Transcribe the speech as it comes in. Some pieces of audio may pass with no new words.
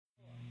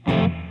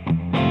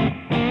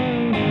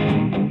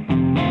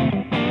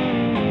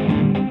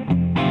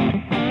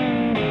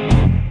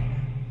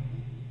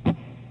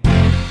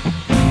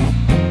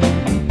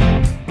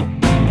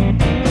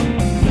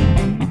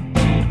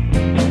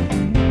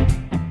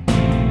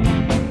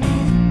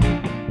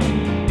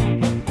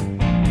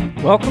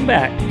Welcome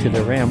back to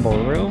the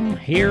Ramble Room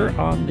here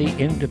on the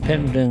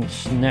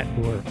Independence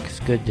Network. It's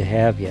good to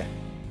have you.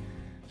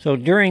 So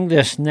during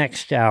this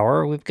next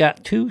hour, we've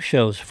got two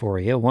shows for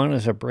you. One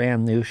is a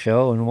brand new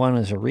show and one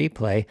is a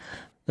replay.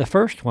 The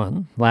first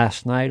one,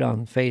 last night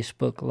on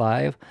Facebook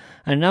Live,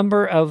 a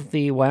number of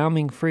the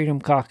Wyoming Freedom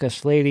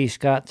Caucus ladies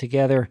got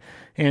together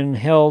and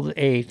held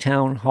a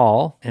town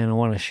hall, and I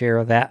want to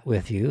share that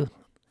with you.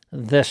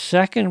 The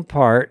second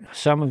part,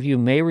 some of you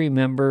may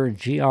remember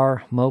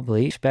G.R.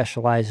 Mobley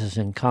specializes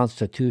in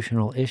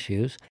constitutional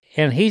issues,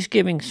 and he's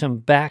giving some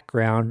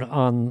background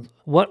on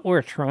what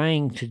we're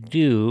trying to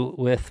do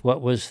with what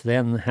was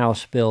then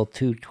House Bill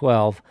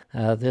 212.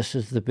 This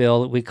is the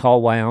bill that we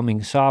call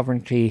Wyoming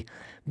Sovereignty.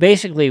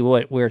 Basically,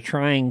 what we're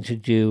trying to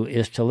do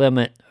is to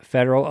limit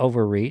federal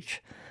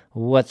overreach.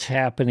 What's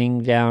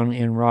happening down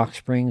in Rock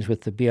Springs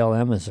with the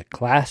BLM is a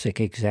classic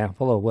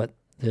example of what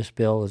this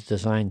bill is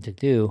designed to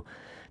do,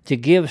 to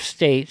give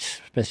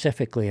states,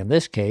 specifically in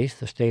this case,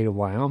 the state of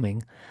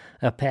Wyoming,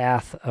 a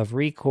path of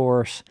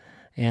recourse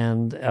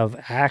and of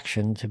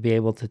action to be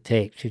able to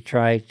take to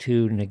try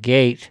to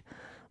negate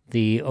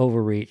the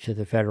overreach of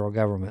the federal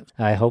government.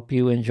 I hope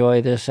you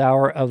enjoy this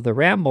hour of the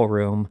Ramble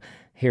Room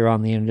here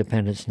on the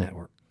Independence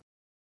Network.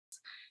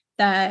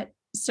 That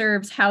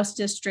serves House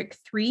District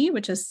 3,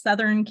 which is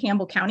Southern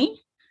Campbell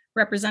County.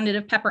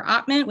 Representative Pepper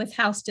Ottman with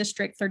House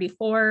District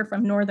 34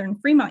 from Northern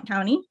Fremont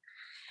County.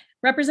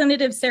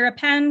 Representative Sarah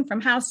Penn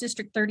from House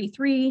District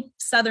 33,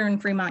 Southern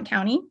Fremont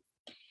County,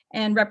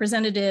 and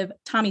Representative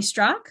Tommy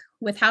Strock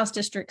with House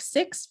District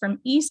 6 from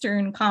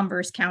Eastern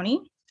Converse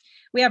County.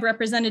 We have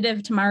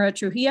Representative Tamara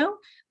Trujillo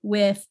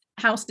with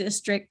House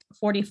District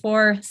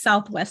 44,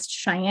 Southwest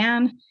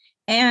Cheyenne,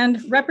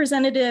 and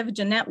Representative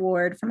Jeanette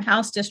Ward from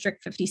House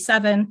District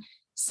 57,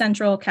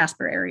 Central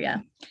Casper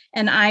area.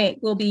 And I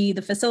will be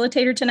the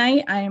facilitator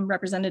tonight. I am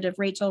Representative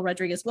Rachel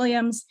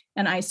Rodriguez-Williams,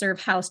 and I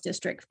serve House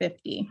District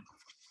 50.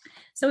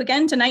 So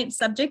again, tonight's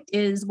subject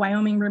is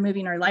Wyoming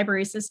removing our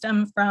library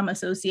system from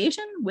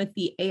association with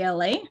the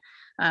ALA,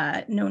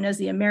 known as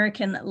the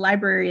American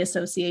Library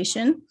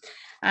Association.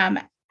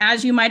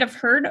 As you might have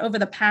heard, over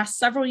the past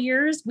several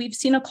years, we've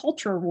seen a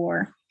culture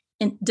war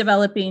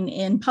developing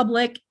in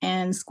public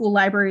and school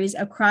libraries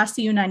across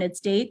the United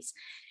States.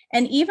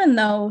 And even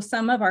though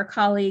some of our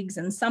colleagues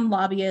and some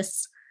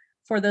lobbyists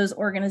for those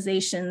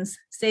organizations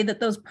say that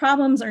those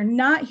problems are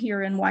not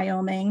here in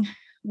Wyoming,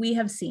 we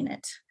have seen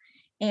it.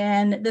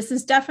 And this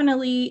is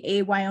definitely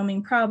a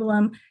Wyoming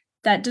problem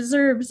that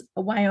deserves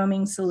a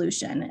Wyoming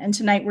solution. And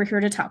tonight we're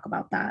here to talk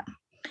about that.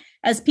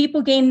 As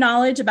people gain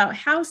knowledge about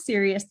how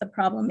serious the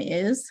problem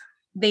is,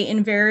 they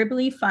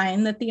invariably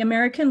find that the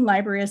American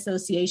Library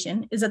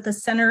Association is at the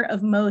center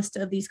of most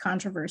of these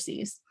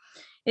controversies.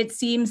 It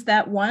seems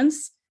that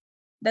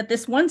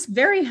this once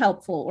very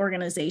helpful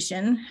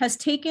organization has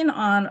taken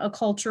on a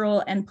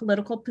cultural and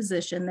political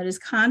position that is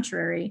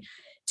contrary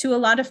to a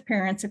lot of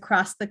parents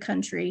across the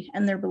country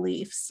and their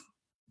beliefs.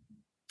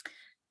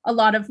 A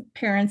lot of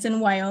parents in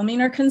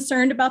Wyoming are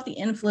concerned about the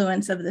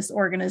influence of this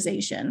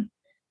organization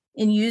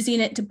in using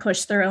it to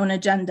push their own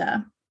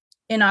agenda.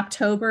 In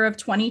October of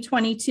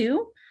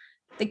 2022,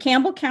 the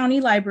Campbell County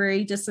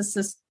Library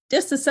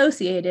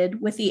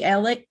disassociated with the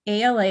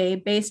ALA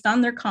based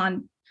on their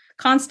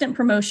constant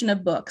promotion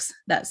of books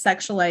that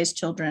sexualize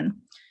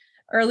children.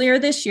 Earlier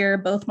this year,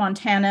 both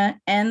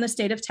Montana and the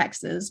state of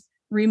Texas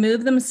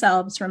removed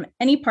themselves from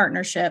any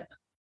partnership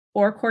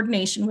or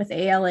coordination with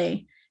ALA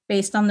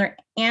based on their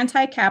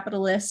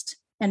anti-capitalist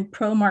and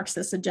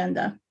pro-Marxist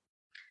agenda.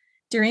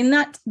 During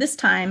this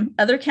time,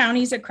 other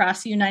counties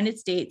across the United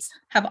States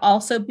have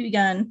also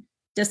begun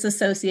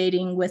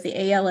disassociating with the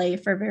ALA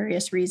for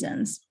various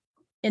reasons.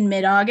 In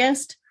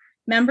mid-August,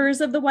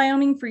 members of the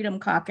Wyoming Freedom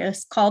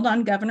Caucus called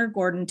on Governor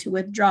Gordon to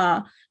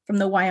withdraw from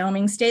the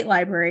Wyoming State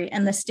Library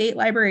and the state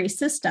library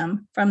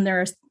system from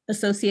their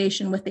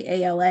association with the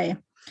ALA.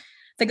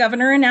 The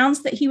governor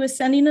announced that he was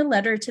sending a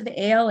letter to the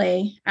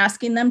ALA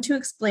asking them to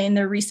explain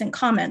their recent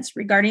comments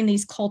regarding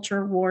these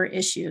culture war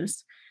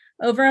issues.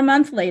 Over a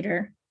month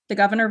later, the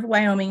governor of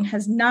Wyoming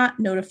has not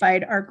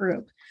notified our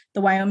group,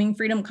 the Wyoming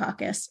Freedom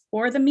Caucus,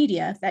 or the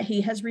media that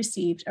he has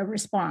received a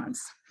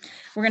response.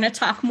 We're going to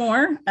talk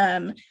more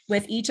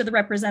with each of the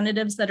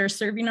representatives that are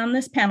serving on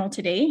this panel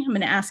today. I'm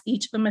going to ask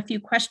each of them a few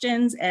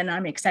questions, and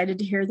I'm excited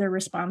to hear their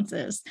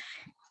responses.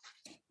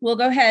 We'll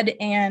go ahead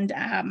and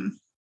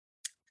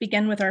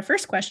begin with our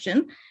first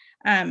question.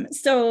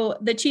 So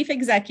the chief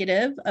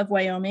executive of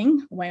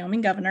Wyoming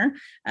governor,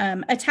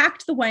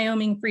 attacked the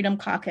Wyoming Freedom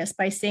Caucus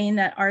by saying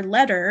that our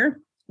letter,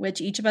 which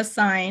each of us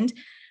signed,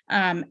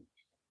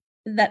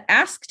 that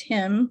asked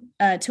him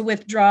to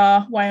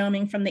withdraw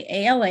Wyoming from the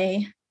ALA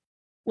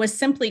was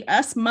simply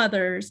us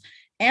mothers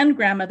and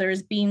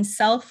grandmothers being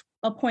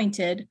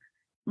self-appointed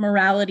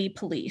morality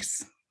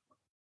police.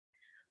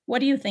 What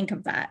do you think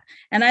of that?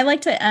 And I'd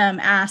like to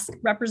ask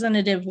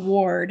Representative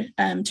Ward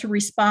to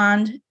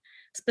respond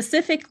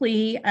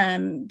specifically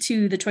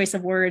to the choice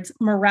of words,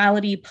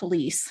 morality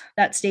police,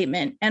 that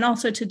statement, and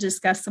also to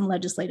discuss some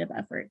legislative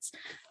efforts.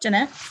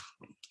 Jeanette?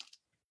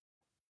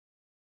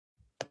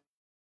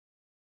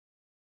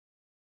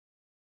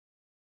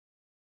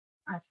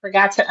 I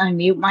forgot to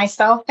unmute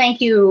myself.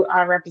 Thank you,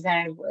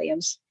 Representative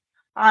Williams.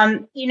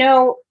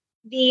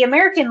 The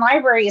American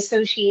Library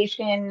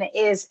Association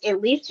is,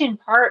 at least in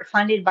part,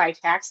 funded by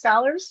tax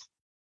dollars.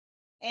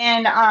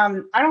 And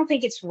I don't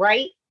think it's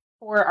right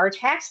for our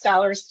tax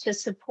dollars to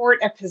support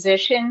a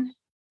position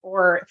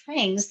or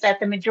things that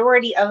the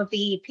majority of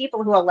the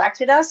people who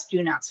elected us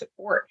do not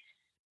support.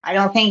 I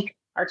don't think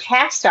our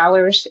tax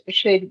dollars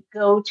should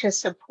go to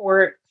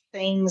support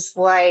things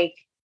like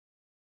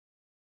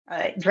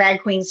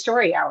drag queen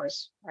story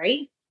hours,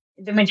 right?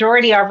 The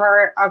majority of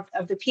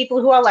the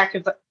people who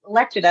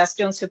elected us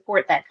don't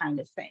support that kind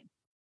of thing.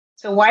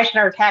 So why should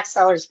our tax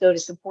dollars go to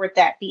support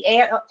that? The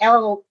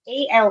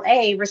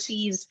ALA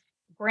receives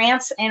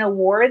grants and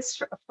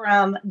awards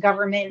from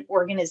government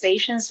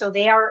organizations, so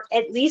they are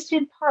at least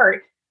in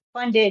part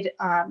funded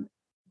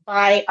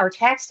by our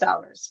tax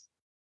dollars.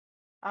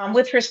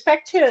 With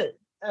respect to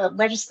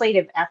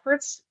legislative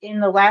efforts, in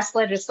the last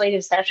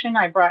legislative session,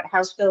 I brought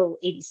House Bill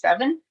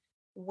 87,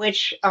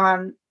 which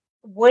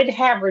would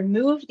have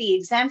removed the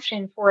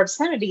exemption for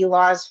obscenity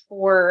laws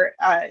for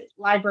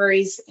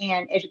libraries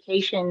and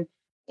education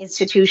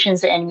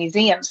institutions and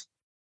museums.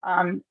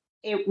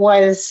 It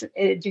was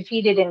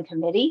defeated in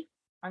committee,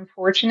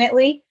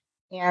 unfortunately,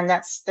 and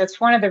that's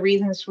one of the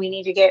reasons we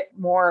need to get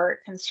more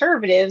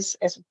conservatives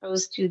as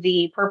opposed to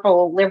the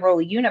purple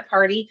liberal unit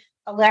party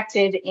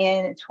elected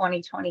in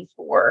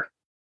 2024.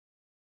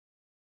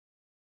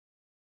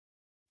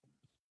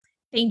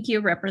 Thank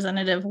you,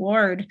 Representative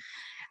Ward.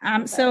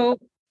 So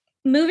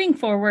moving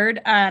forward,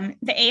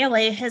 the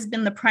ALA has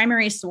been the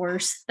primary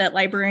source that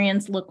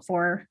librarians look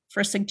for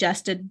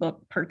suggested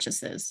book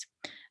purchases.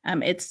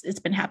 It's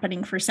been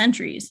happening for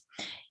centuries.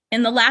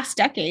 In the last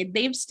decade,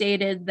 they've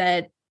stated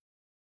that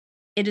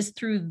it is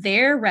through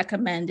their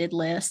recommended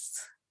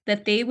lists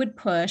that they would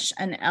push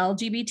an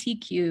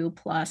LGBTQ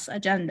plus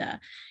agenda.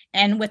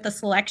 And with the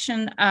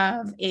selection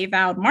of a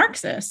avowed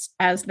Marxist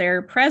as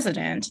their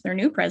president, their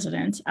new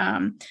president,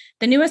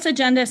 the newest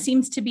agenda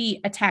seems to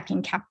be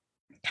attacking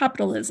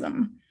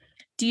capitalism.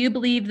 Do you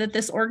believe that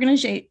this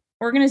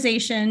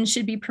organization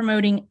should be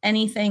promoting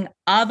anything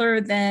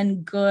other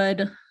than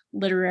good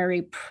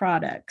literary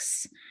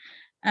products?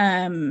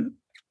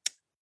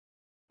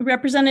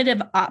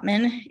 Representative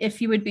Ottman, if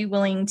you would be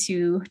willing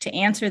to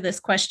answer this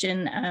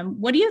question,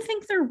 what do you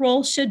think their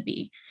role should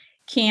be?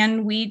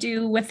 Can we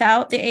do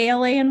without the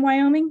ALA in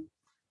Wyoming?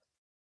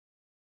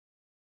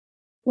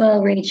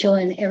 Well, Rachel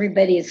and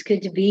everybody, it's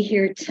good to be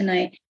here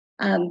tonight.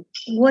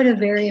 What a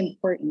very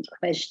important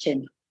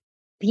question.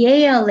 The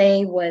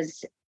ALA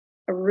was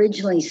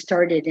originally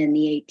started in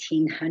the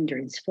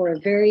 1800s for a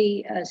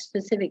very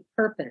specific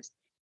purpose.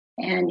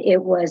 And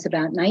it was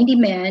about 90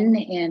 men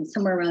and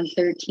somewhere around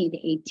 13 to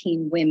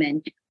 18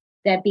 women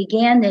that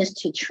began this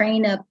to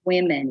train up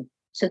women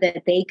so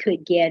that they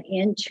could get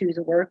into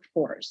the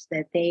workforce,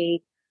 that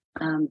they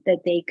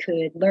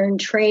could learn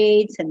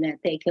trades and that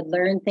they could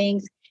learn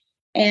things.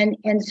 And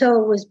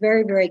so it was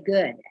very, very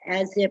good.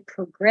 As it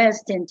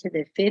progressed into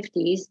the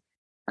 50s,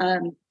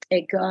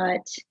 it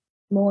got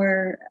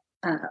more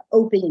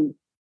open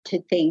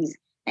to things.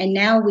 And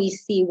now we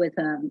see with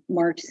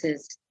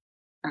Marxist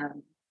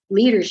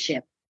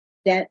leadership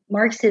that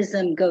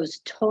Marxism goes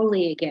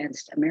totally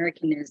against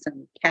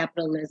Americanism,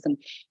 capitalism.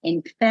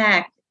 In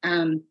fact,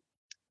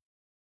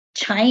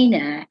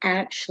 China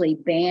actually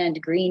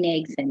banned green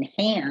eggs and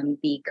ham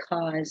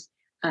because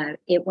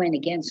it went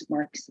against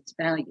Marxist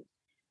values.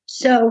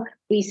 So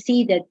we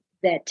see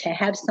that to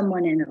have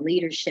someone in a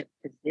leadership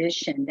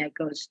position that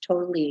goes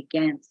totally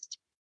against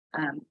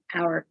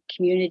our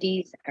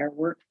communities, our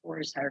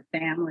workforce, our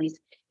families,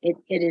 it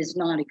is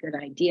not a good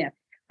idea.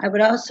 I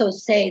would also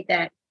say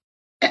that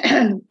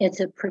it's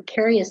a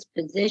precarious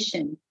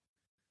position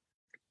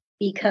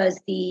because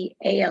the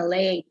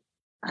ALA,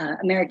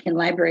 American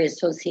Library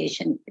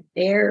Association,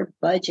 their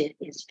budget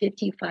is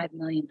 $55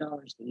 million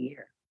a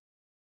year.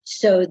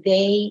 So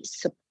they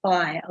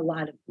supply a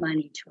lot of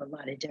money to a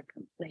lot of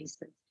different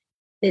places.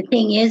 The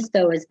thing is,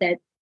 though, is that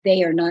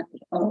they are not the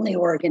only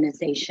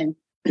organization,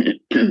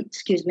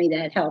 excuse me,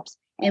 that helps.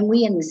 And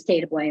we in the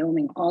state of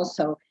Wyoming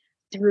also,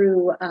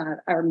 through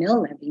our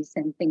mill levies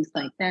and things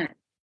like that,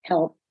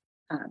 help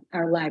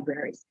our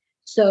libraries.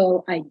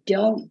 So I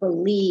don't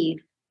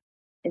believe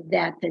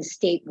that the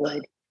state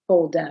would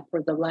hold up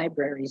or the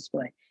libraries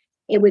would.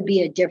 It would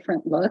be a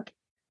different look.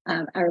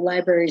 Our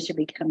libraries are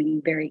becoming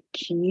very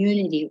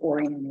community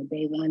oriented.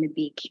 They want to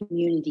be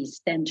community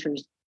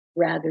centers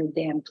rather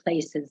than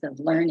places of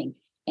learning.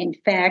 In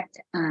fact,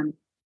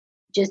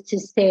 just to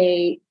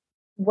say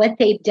what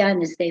they've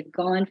done is they've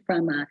gone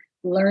from a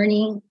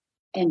learning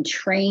and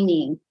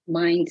training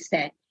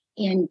mindset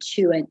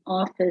into an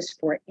office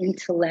for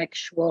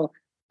intellectual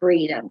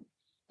freedom.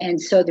 And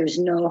so there's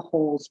no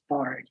holes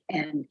barred.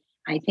 And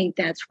I think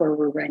that's where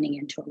we're running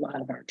into a lot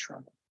of our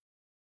trouble.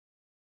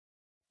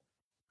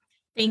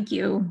 Thank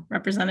you,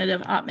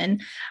 Representative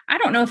Ottman. I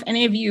don't know if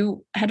any of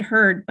you had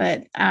heard,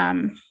 but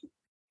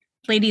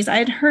ladies, I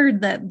had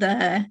heard that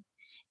the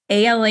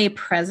ALA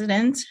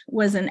president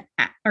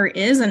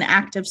is an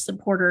active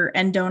supporter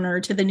and donor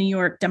to the New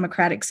York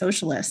Democratic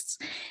Socialists.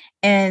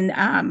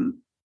 And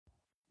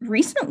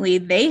recently,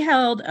 they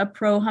held a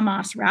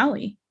pro-Hamas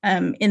rally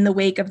in the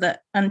wake of the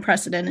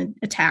unprecedented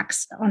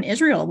attacks on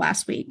Israel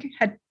last week.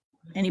 Had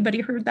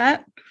anybody heard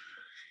that?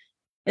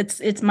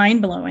 It's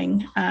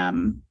mind-blowing.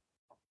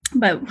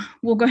 But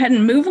we'll go ahead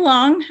and move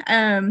along.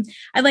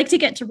 I'd like to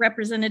get to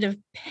Representative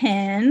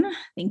Penn.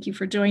 Thank you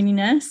for joining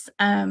us.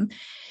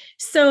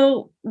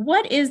 So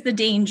what is the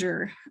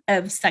danger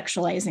of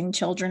sexualizing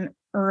children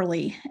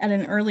at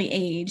an early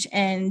age?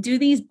 And do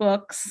these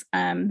books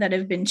that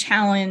have been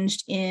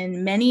challenged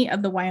in many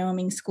of the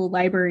Wyoming school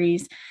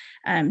libraries,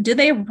 do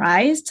they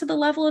rise to the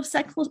level of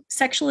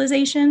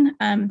sexualization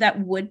that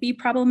would be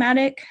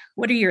problematic?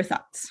 What are your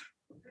thoughts?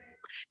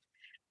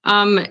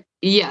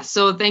 Yes.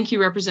 So thank you,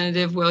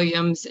 Representative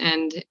Williams,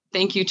 and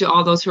thank you to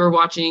all those who are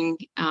watching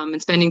and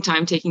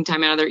taking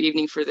time out of their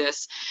evening for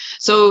this.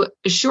 So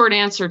a short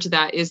answer to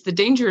that is the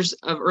dangers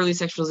of early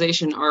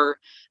sexualization are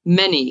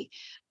many.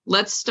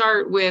 Let's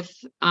start with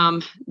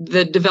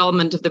the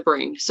development of the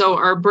brain. So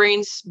our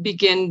brains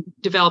begin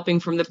developing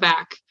from the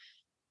back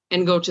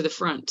and go to the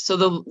front. So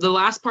the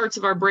last parts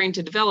of our brain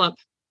to develop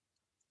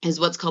is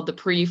what's called the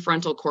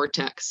prefrontal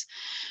cortex.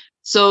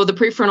 So the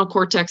prefrontal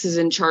cortex is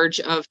in charge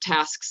of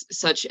tasks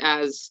such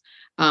as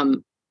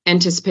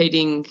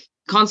anticipating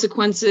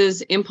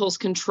consequences, impulse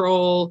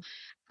control,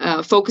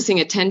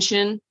 focusing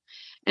attention.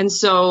 And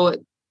so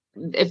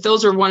if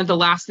those are one of the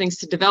last things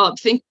to develop,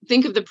 think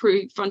of the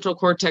prefrontal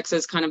cortex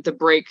as kind of the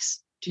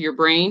brakes to your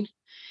brain.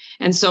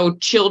 And so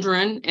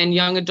children and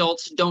young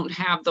adults don't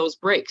have those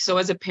brakes. So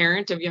as a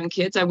parent of young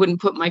kids, I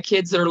wouldn't put my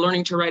kids that are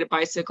learning to ride a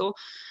bicycle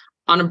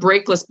on a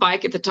brakeless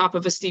bike at the top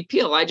of a steep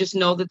hill. I just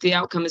know that the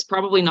outcome is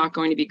probably not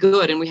going to be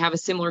good. And we have a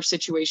similar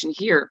situation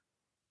here.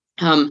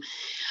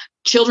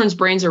 Children's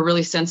brains are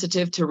really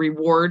sensitive to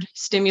reward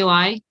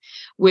stimuli,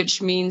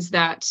 which means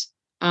that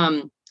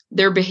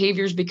their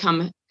behaviors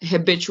become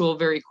habitual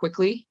very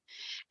quickly.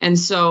 And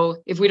so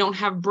if we don't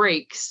have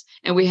breaks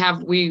and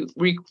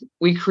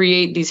we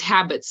create these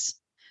habits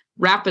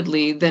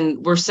rapidly,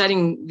 then we're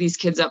setting these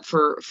kids up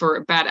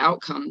for bad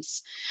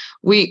outcomes.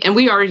 We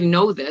already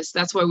know this.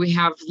 That's why we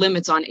have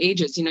limits on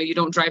ages. You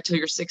don't drive till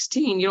you're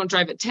 16. You don't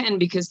drive at 10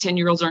 because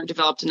 10-year-olds aren't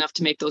developed enough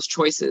to make those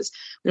choices.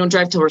 We don't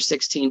drive till we're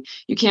 16.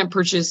 You can't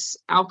purchase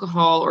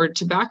alcohol or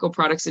tobacco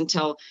products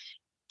until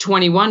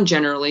 21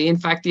 generally. In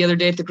fact, the other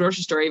day at the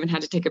grocery store, I even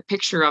had to take a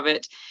picture of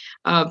it.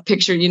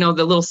 The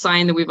little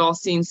sign that we've all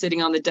seen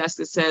sitting on the desk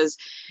that says,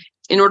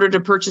 in order to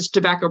purchase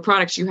tobacco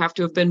products, you have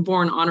to have been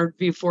born on or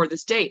before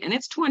this date. And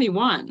it's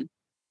 21.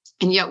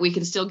 And yet we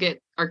can still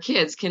our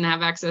kids can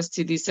have access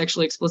to these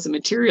sexually explicit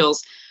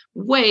materials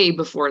way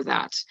before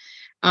that.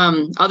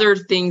 Other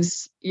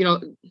things,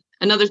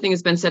 another thing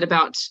has been said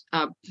about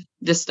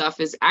this stuff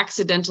is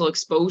accidental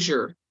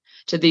exposure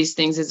to these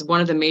things is one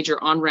of the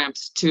major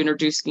on-ramps to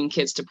introducing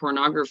kids to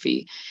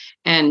pornography.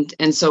 And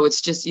so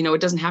it's just,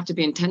 it doesn't have to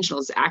be intentional.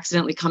 It's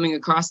accidentally coming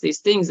across these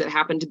things that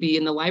happen to be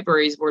in the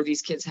libraries where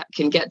these kids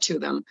can get to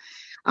them.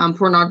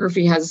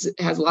 Pornography has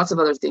lots of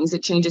other things.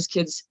 It changes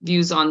kids'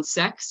 views on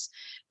sex,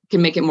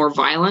 can make it more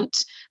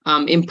violent,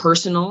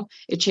 impersonal.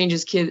 It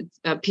changes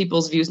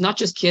people's views, not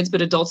just kids,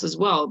 but adults as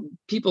well,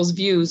 people's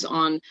views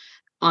on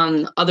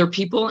other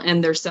people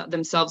and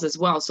themselves as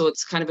well. So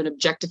it's kind of an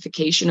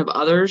objectification of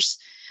others.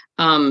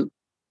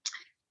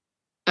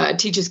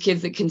 Teaches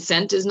kids that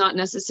consent is not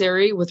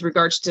necessary with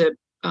regards to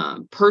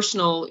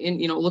personal,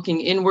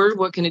 looking inward.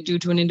 What can it do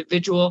to an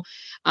individual?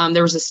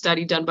 There was a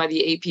study done by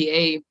the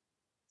APA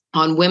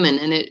on women,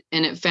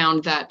 and it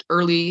found that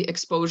early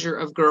exposure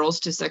of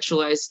girls to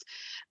sexualized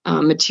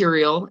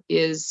material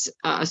is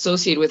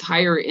associated with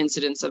higher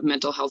incidence of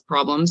mental health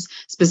problems,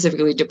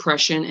 specifically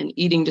depression and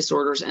eating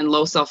disorders and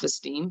low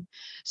self-esteem.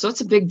 So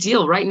it's a big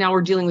deal. Right now,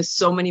 we're dealing with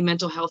so many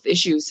mental health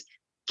issues.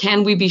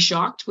 Can we be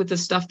shocked with the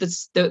stuff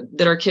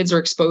that our kids are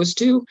exposed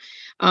to?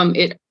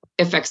 It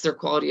affects their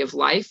quality of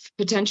life,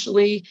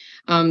 potentially.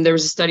 There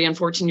was a study on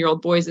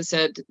 14-year-old boys that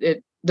said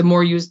the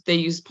more they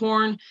used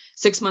porn,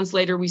 6 months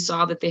later, we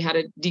saw that they had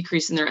a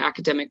decrease in their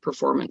academic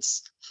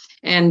performance.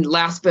 And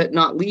last but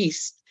not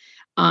least,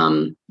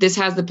 this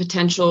has the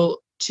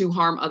potential to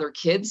harm other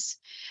kids.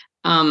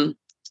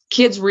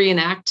 Kids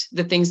reenact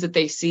the things that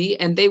they see,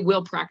 and they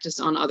will practice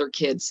on other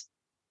kids.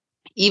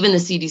 Even the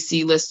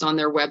CDC lists on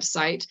their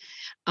website,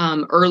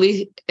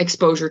 early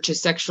exposure to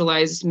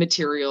sexualized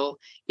material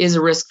is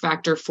a risk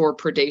factor for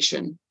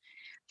predation.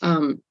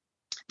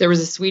 There was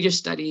a Swedish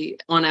study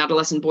on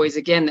adolescent boys,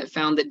 again, that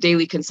found that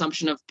daily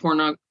consumption of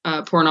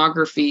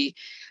pornography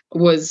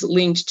was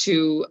linked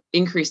to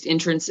increased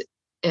interest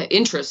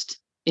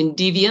in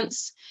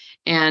deviance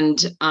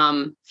and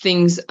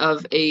things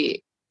of an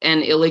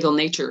illegal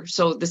nature.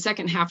 So the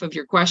second half of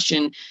your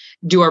question,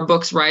 do our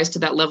books rise to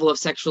that level of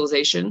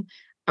sexualization?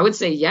 I would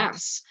say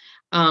yes.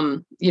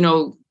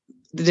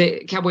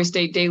 The Cowboy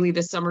State Daily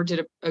this summer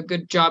did a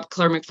good job,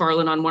 Claire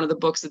McFarland, on one of the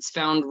books that's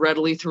found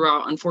readily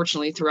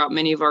unfortunately, throughout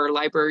many of our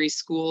libraries,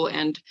 school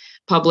and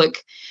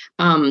public.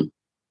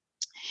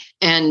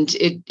 And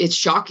it's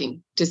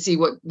shocking to see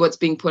what's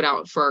being put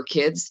out for our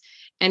kids.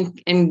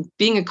 And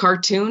being a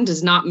cartoon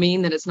does not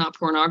mean that it's not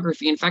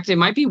pornography. In fact, it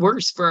might be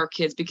worse for our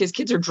kids, because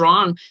kids are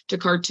drawn to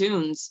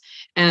cartoons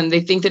and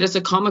they think that it's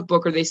a comic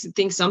book, or they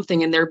think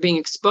something, and they're being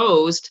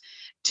exposed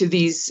to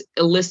these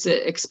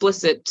illicit,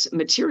 explicit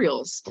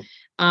materials.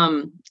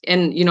 And,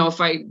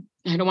 if I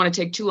don't want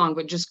to take too long,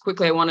 but just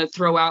quickly, I want to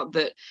throw out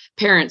that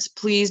parents,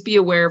 please be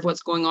aware of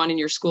what's going on in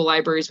your school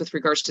libraries with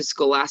regards to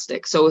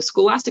Scholastic. So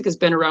Scholastic has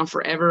been around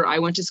forever. I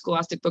went to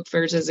Scholastic book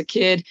fairs as a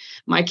kid.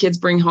 My kids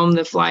bring home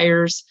the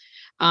flyers.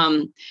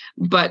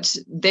 But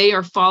they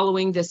are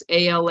following this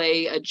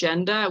ALA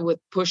agenda with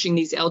pushing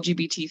these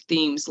LGBT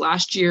themes.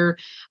 Last year,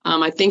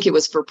 I think it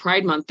was for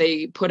Pride Month,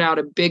 they put out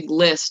a big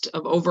list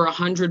of over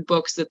 100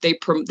 books that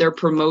they're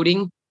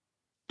promoting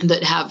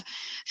that have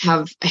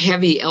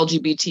heavy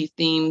LGBT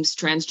themes,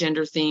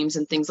 transgender themes,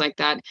 and things like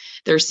that.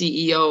 Their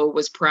CEO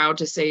was proud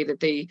to say that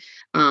they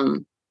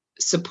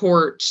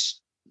support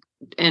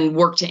and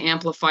work to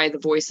amplify the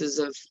voices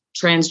of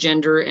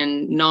transgender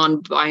and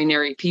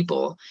non-binary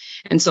people.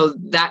 And so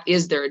that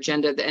is their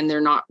agenda, and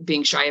they're not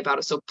being shy about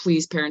it. So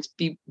please, parents,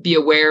 be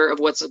aware of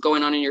what's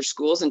going on in your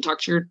schools, and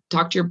talk to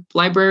your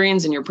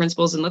librarians and your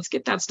principals, and let's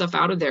get that stuff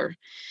out of there.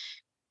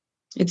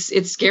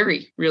 It's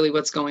scary, really,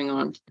 what's going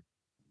on.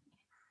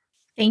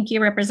 Thank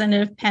you,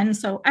 Representative Penn.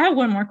 So I have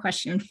one more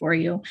question for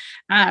you.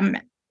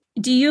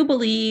 Do you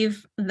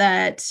believe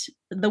that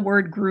the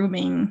word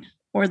grooming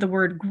or the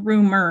word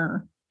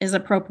groomer is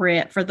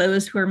appropriate for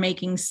those who are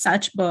making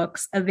such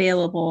books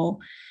available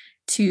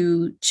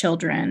to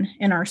children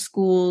in our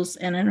schools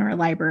and in our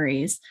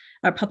libraries,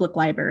 our public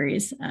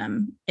libraries?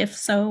 If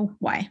so,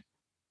 why?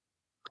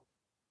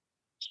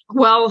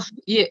 Well,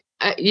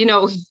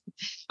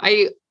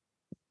 I,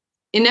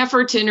 in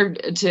effort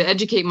to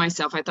educate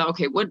myself, I thought,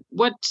 okay,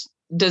 what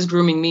does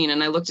grooming mean?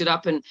 And I looked it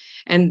up,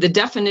 and the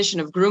definition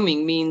of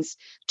grooming means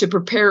to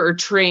prepare or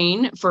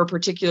train for a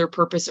particular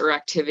purpose or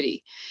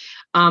activity.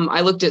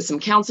 I looked at some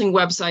counseling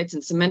websites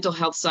and some mental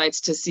health sites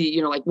to see,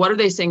 what are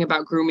they saying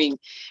about grooming?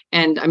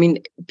 And I mean,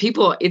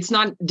 people, it's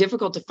not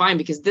difficult to find,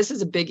 because this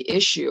is a big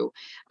issue.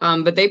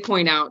 But they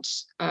point out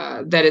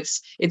that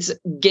it's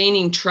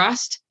gaining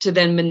trust to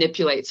then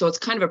manipulate. So it's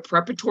kind of a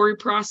preparatory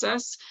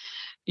process.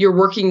 You're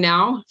working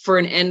now for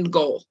an end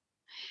goal.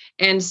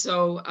 And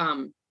so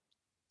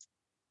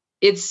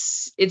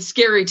it's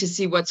scary to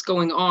see what's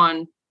going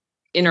on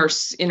in our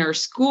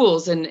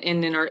schools and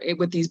in our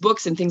with these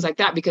books and things like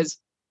that, because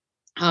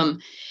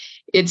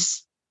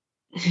it's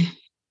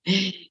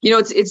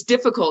it's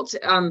difficult.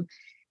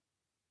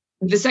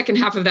 The second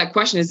half of that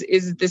question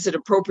is this an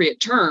appropriate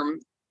term?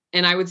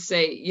 And I would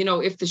say,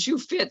 if the shoe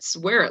fits,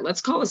 wear it.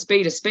 Let's call a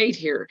spade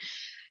here.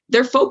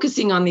 They're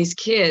focusing on these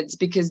kids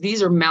because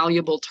these are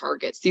malleable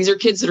targets. These are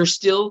kids that are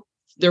still,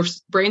 their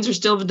brains are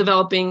still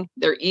developing.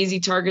 They're easy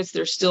targets.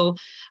 They're still,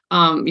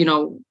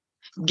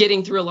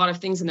 getting through a lot of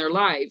things in their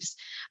lives.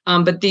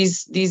 But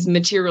these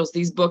materials,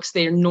 these books,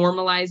 they are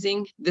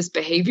normalizing this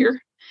behavior.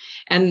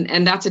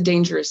 And that's a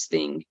dangerous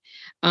thing.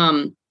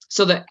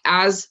 So that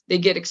as they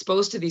get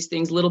exposed to these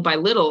things little by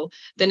little,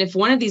 then if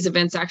one of these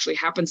events actually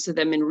happens to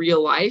them in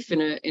real life,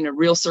 in a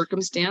real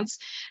circumstance,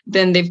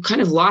 then they've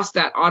kind of lost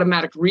that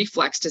automatic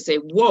reflex to say,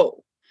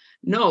 whoa,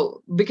 no,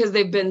 because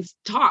they've been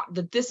taught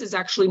that this is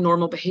actually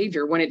normal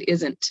behavior when it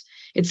isn't.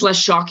 It's less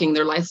shocking.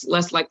 They're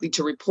less likely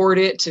to report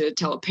it, to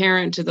tell a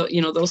parent, to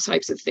those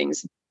types of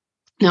things.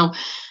 Now,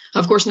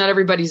 of course, not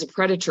everybody's a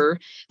predator.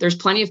 There's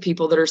plenty of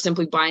people that are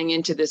simply buying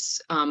into this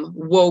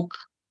woke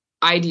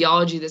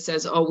ideology that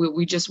says, oh,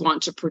 we just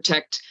want to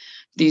protect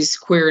these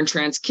queer and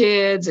trans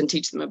kids and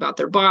teach them about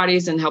their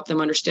bodies and help them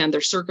understand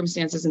their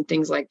circumstances and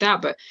things like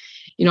that. But,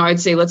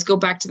 I'd say let's go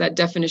back to that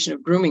definition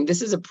of grooming.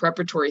 This is a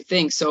preparatory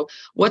thing. So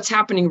what's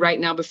happening right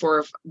now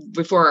before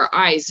our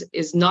eyes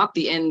is not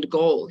the end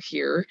goal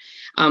here.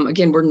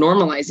 Again, we're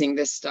normalizing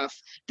this stuff.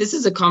 This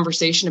is a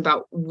conversation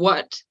about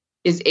what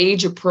is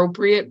age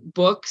appropriate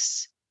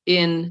books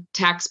in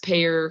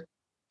taxpayer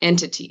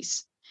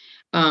entities.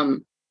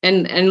 And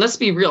let's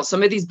be real,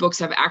 some of these books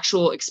have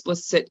actual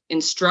explicit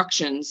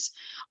instructions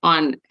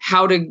on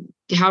how to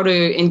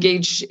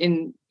engage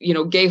in,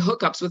 gay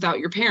hookups without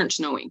your parents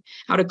knowing,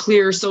 how to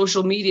clear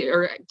social media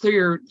or clear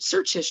your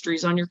search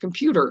histories on your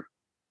computer.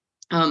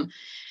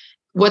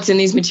 What's in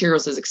these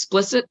materials is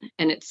explicit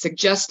and it's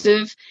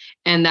suggestive,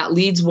 and that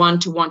leads one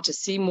to want to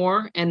see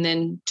more and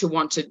then to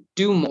want to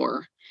do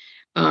more.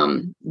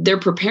 They're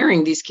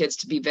preparing these kids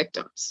to be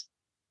victims.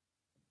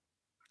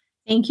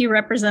 Thank you,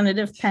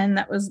 Representative Penn.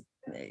 That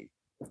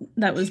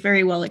was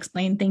very well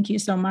explained. Thank you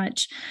so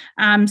much.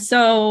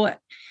 So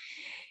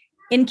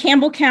in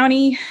Campbell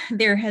County,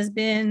 there has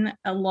been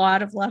a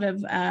lot of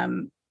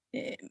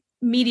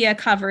media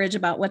coverage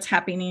about what's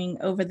happening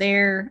over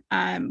there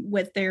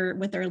with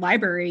their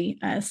library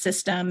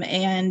system.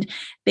 And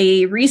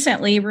they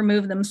recently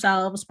removed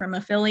themselves from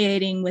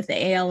affiliating with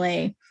the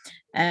ALA.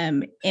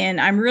 And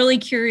I'm really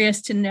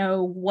curious to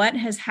know what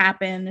has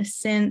happened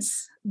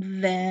since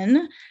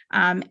then,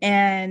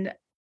 and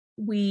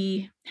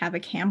we have a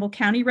Campbell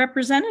County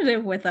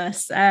representative with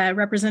us,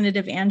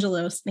 Representative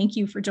Angelos. Thank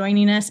you for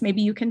joining us.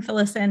 Maybe you can fill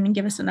us in and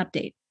give us an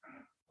update.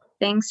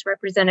 Thanks,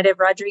 Representative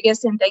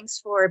Rodriguez, and thanks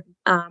for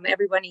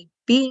everybody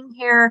being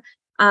here.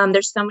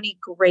 There's so many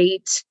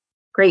great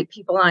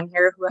people on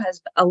here who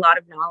has a lot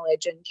of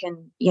knowledge and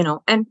can,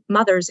 and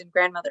mothers and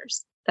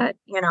grandmothers that,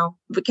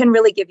 we can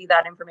really give you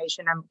that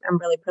information. I'm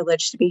really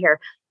privileged to be here.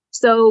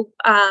 So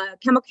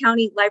Campbell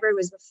County Library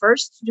was the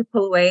first to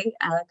pull away,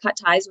 cut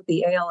ties with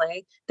the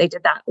ALA. They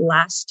did that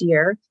last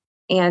year.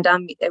 And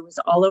it was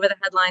all over the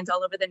headlines,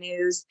 all over the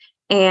news.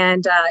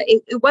 And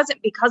it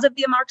wasn't because of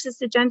the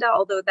Marxist agenda,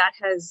 although that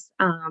has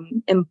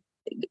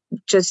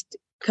just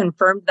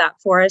confirmed that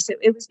for us.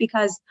 It was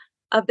because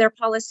of their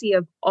policy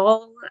of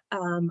all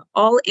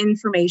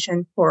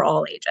information for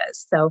all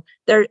ages. So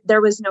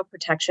there was no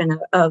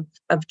protection of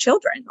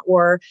children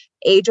or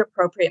age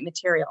appropriate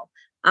material.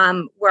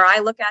 Where I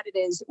look at it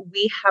is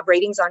we have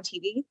ratings on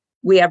TV,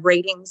 we have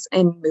ratings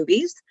in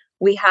movies,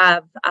 we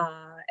have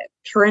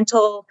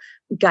parental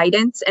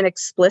guidance and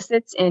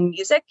explicits in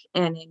music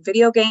and in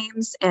video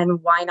games,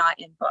 and why not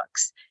in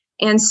books?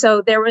 And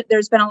so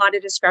there's been a lot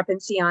of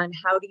discrepancy on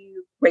how do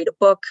you rate a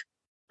book?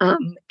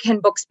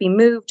 Can books be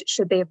moved?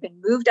 Should they have been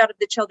moved out of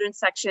the children's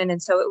section?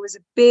 And so it was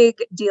a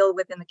big deal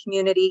within the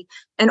community.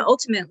 And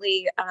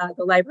ultimately,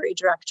 the library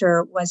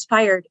director was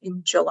fired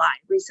in July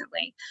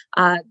recently.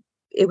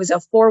 It was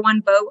a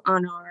 4-1 vote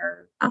on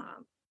our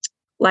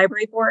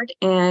library board,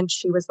 and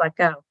she was let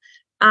go.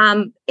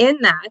 In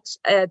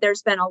that,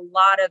 there's been a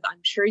lot of,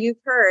 I'm sure you've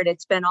heard,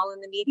 it's been all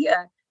in the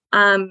media.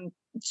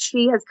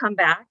 She has come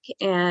back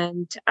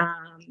and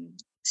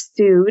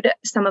sued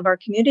some of our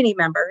community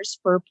members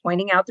for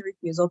pointing out the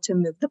refusal to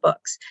move the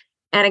books.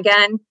 And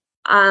again,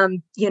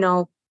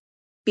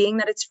 being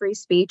that it's free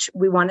speech,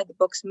 we wanted the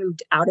books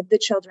moved out of the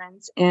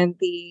children's and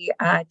the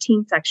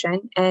teen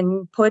section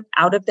and put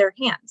out of their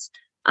hands.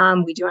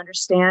 We do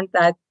understand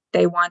that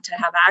they want to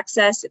have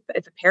access.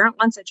 If a parent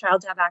wants a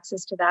child to have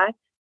access to that,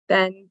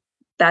 then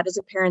that is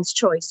a parent's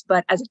choice.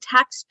 But as a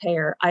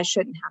taxpayer, I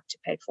shouldn't have to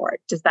pay for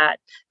it.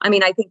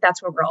 I think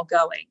that's where we're all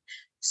going.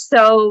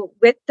 So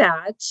with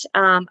that,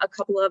 a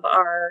couple of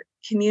our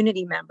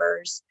community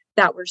members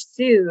that were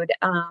sued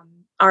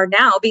are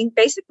now being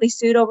basically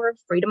sued over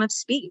freedom of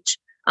speech.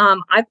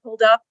 I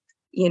pulled up,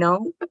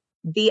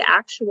 the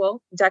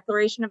actual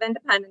Declaration of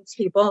Independence,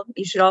 people,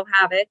 you should all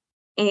have it.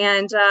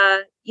 And,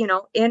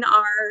 in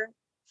our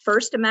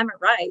First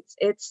Amendment rights,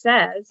 it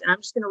says, and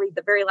I'm just going to read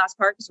the very last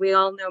part because we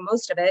all know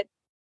most of it.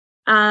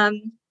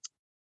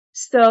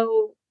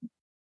 So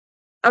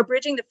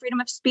abridging the freedom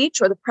of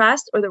speech or the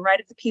press or the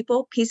right of the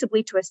people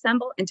peaceably to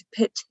assemble and to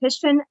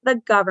petition the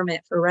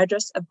government for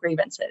redress of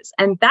grievances.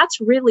 And that's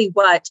really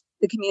what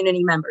the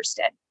community members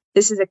did.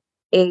 This is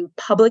a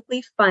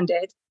publicly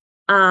funded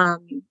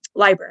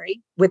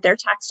library with their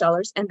tax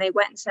dollars. And they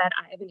went and said,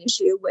 I have an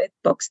issue with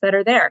books that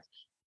are there.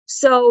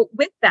 So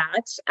with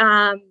that,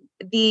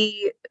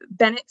 the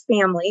Bennett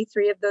family,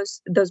 3 of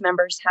those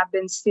members have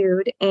been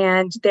sued,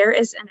 and there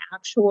is an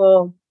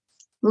actual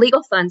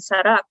legal fund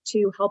set up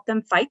to help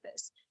them fight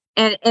this.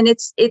 And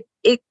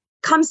it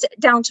comes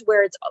down to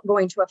where it's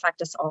going to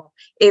affect us all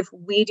if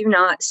we do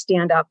not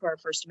stand up for our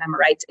First Amendment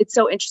rights. It's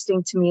so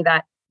interesting to me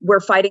that we're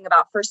fighting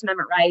about First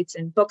Amendment rights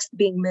and books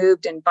being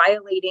moved and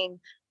violating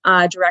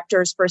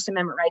directors' First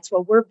Amendment rights.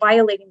 Well, we're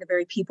violating the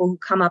very people who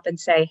come up and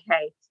say,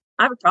 hey,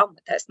 I have a problem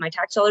with this. My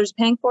tax dollars are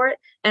paying for it,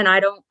 and I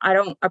don't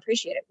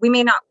appreciate it. We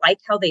may not like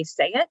how they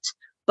say it,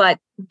 but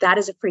that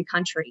is a free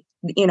country.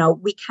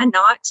 We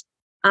cannot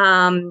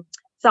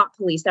thought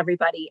police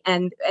everybody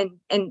and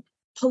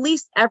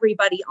police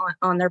everybody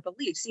on their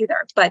beliefs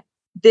either. But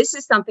this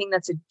is something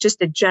that's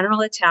just a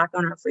general attack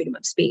on our freedom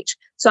of speech.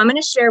 So I'm going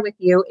to share with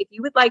you, if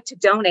you would like to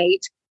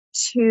donate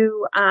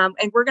to,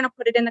 and we're going to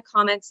put it in the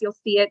comments, you'll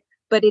see it,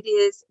 but it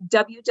is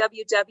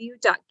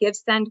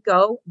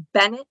www.GiveSendGo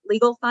Bennett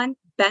Legal Fund.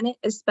 Bennett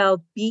is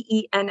spelled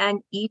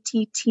BENNETT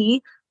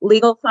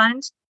Legal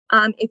Fund.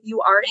 If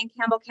you are in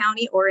Campbell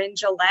County or in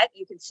Gillette,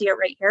 you can see it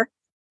right here.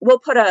 We'll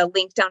put a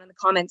link down in the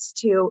comments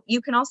too.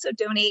 You can also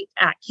donate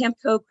at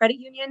Campco Credit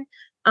Union.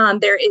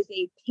 There is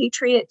a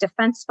Patriot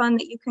Defense Fund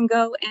that you can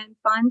go and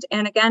fund.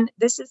 And again,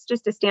 this is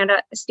just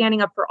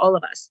standing up for all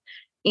of us.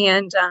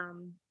 And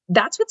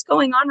that's what's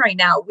going on right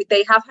now.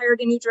 They have hired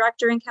a new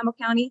director in Campbell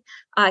County.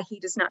 He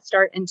does not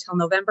start until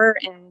November,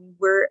 and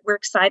we're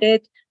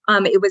excited.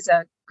 It was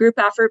a group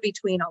effort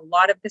between a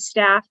lot of the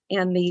staff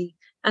and the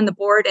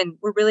board, and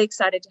we're really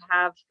excited to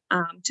have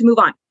to move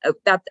on.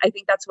 I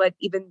think that's what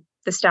even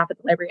the staff at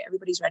the library,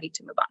 everybody's ready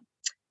to move on.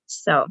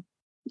 So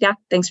yeah,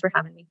 thanks for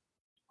having me.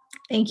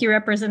 Thank you,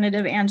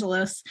 Representative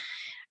Angelos.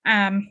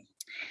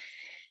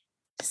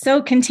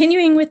 So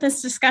continuing with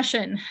this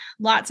discussion,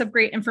 lots of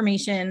great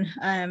information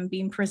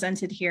being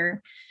presented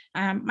here.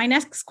 My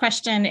next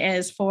question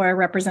is for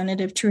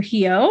Representative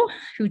Trujillo,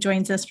 who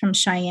joins us from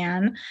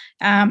Cheyenne.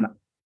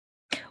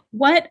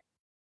 What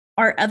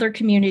are other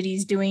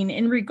communities doing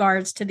in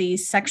regards to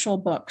these sexual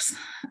books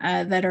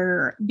that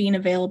are being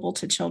available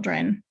to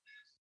children?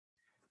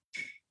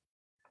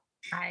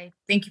 Hi,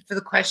 thank you for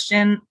the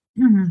question.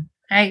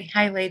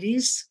 Hi,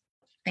 ladies.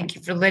 Thank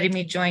you for letting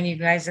me join you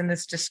guys in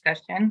this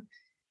discussion.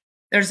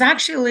 There's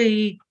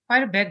actually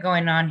quite a bit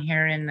going on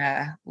here in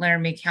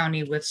Laramie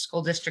County with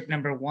school district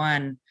number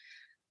 1.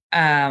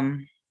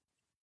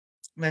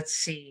 Let's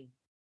see.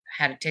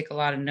 I had to take a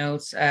lot of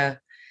notes. Let's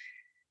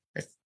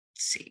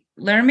see.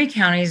 Laramie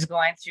County is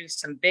going through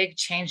some big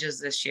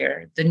changes this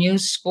year. The new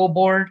school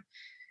board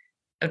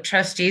of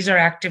trustees are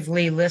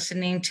actively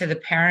listening to the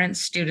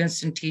parents,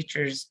 students, and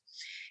teachers.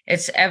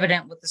 It's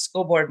evident with the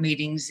school board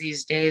meetings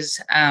these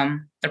days.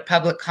 Their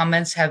public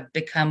comments have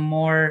become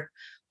more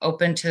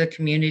open to the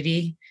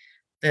community.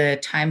 The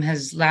time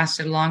has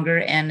lasted longer,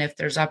 and if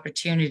there's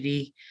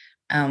opportunity,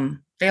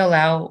 they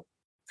allow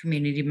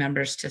community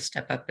members to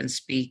step up and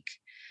speak.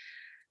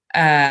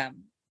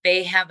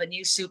 They have a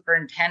new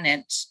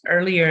superintendent.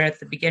 Earlier at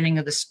the beginning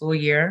of the school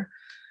year,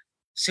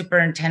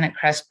 Superintendent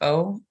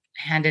Crespo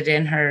handed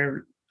in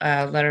her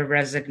letter of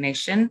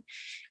resignation.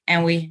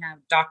 And we have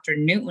Dr.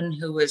 Newton,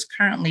 who is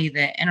currently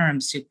the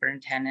interim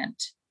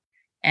superintendent.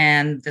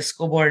 And the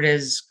school board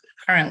is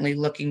currently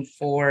looking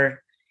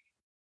for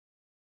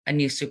a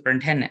new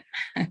superintendent.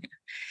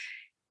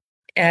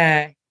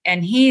 And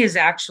he has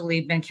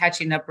actually been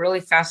catching up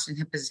really fast in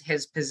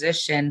his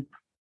position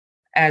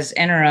as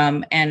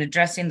interim and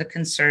addressing the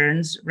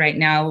concerns right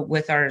now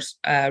with our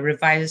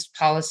revised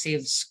policy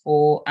of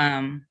school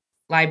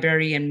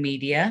library and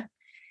media.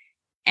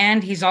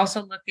 And he's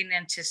also looking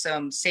into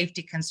some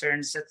safety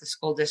concerns that the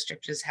school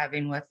district is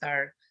having with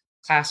our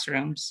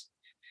classrooms.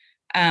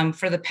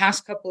 For the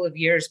past couple of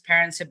years,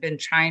 parents have been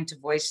trying to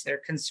voice their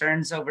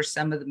concerns over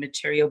some of the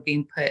material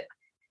being put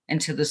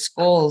into the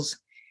schools.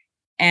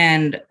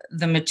 And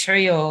the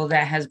material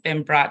that has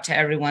been brought to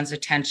everyone's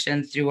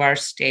attention through our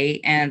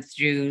state and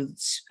through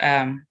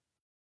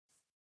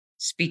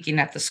speaking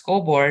at the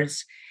school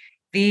boards,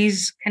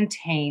 these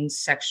contain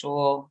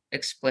sexual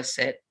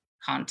explicit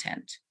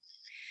content.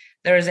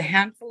 There is a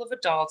handful of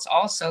adults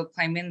also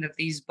claiming that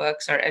these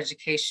books are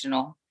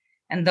educational,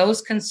 and those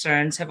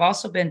concerns have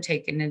also been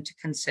taken into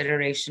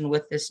consideration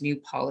with this new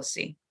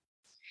policy.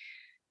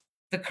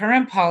 The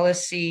current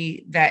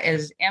policy that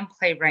is in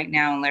play right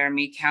now in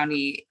Laramie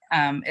County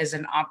is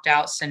an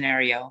opt-out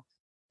scenario,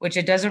 which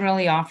it doesn't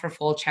really offer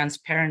full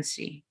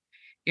transparency.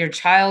 Your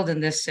child in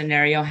this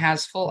scenario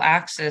has full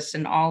access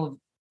to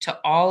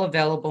all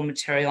available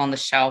material on the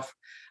shelf,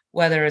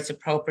 whether it's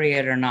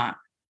appropriate or not.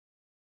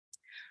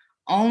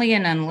 Only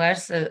and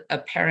unless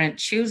a parent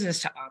chooses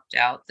to opt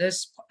out,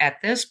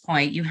 at this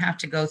point, you have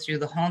to go through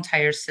the whole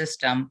entire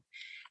system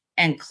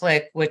and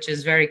click, which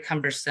is very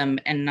cumbersome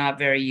and not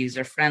very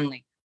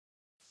user-friendly.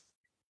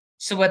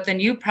 So what the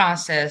new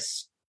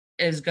process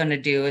is going to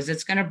do is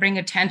it's going to bring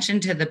attention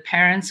to the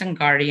parents and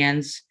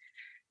guardians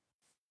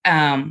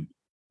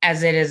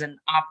as it is an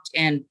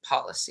opt-in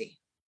policy.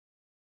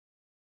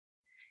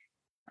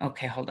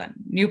 Okay, hold on.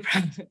 New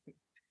process.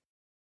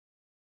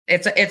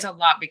 It's a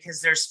lot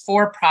because there's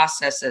 4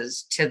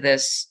 processes to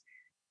this.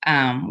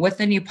 With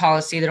the new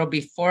policy, there'll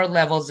be 4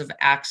 levels of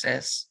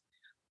access.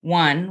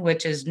 1,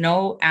 which is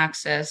no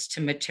access to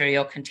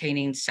material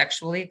containing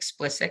sexually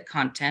explicit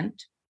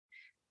content.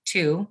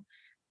 2,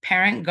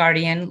 parent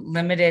guardian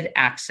limited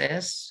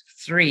access.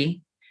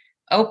 3,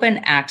 open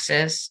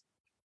access.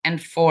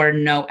 And 4,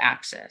 no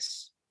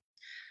access.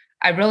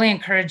 I really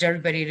encourage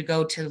everybody to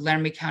go to the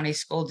Laramie County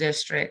School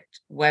District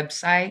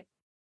website.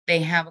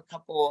 They have a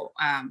couple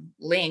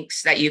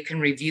links that you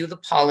can review the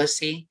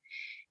policy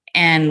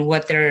and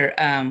what they're,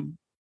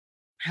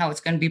 how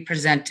it's going to be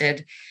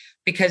presented.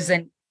 Because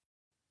then,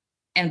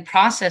 in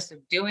process of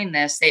doing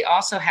this, they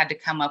also had to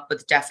come up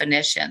with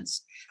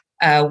definitions.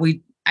 I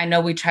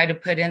know we tried to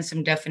put in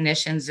some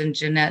definitions, and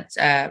Jeanette's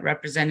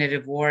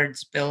Representative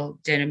Ward's bill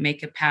didn't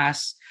make it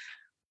pass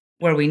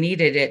where we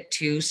needed it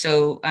to.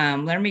 So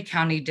Laramie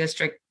County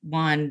District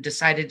 1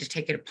 decided to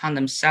take it upon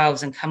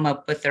themselves and come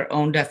up with their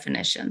own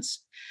definitions.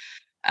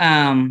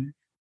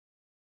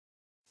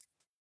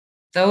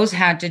 Those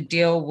had to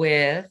deal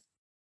with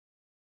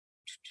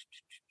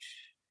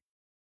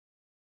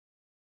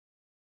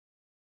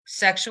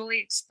sexually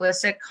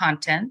explicit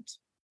content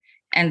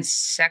and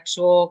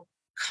sexual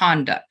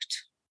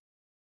conduct.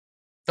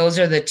 Those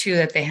are the 2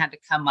 that they had to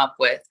come up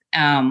with.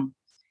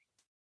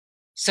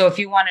 So if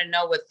you want to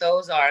know what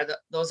those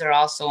are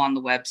also on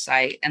the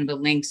website, and the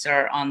links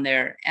are on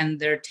there. And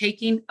they're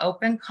taking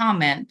open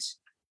comment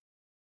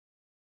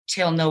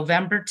till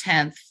November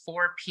 10th,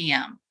 4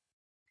 p.m.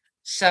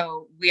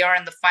 So we are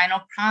in the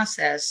final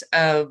process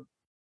of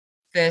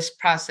this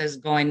process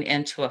going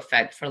into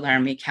effect for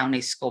Laramie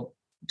County School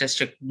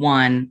District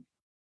 1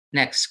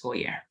 next school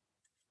year.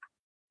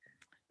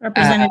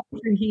 Representative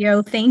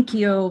Trujillo, thank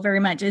you very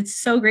much. It's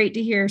so great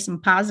to hear some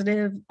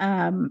positive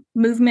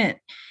movement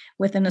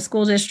within the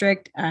school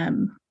district.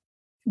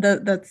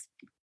 That's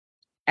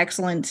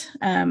excellent,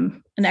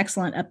 an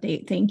excellent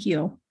update. Thank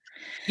you.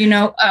 You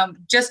know,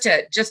 just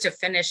to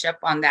finish up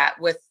on that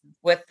with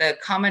the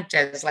comment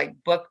as like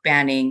book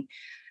banning,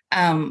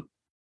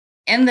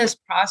 in this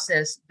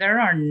process, there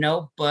are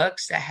no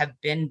books that have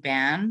been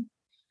banned.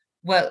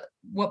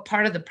 What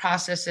part of the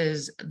process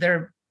is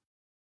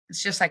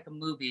it's just like the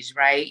movies,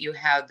 right? You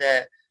have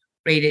the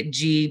rated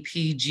G,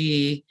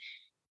 PG.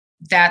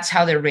 That's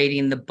how they're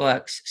rating the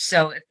books.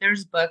 So if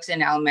there's books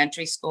in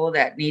elementary school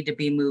that need to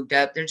be moved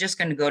up, they're just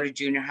going to go to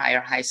junior high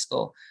or high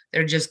school.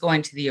 They're just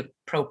going to the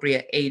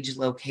appropriate age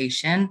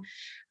location.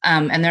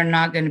 And they're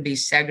not going to be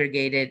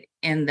segregated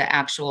in the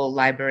actual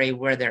library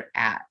where they're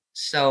at.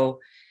 So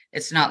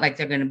it's not like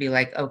they're going to be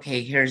like,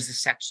 okay, here's the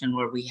section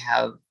where we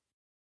have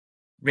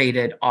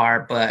rated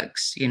R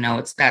books.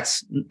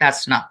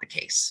 That's not the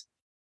case.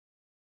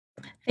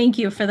 Thank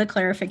you for the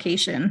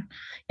clarification.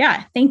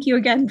 Yeah, thank you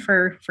again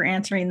for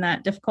answering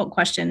that difficult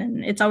question.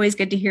 And it's always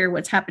good to hear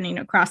what's happening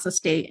across the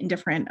state in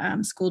different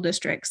school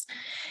districts.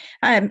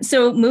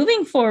 So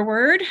moving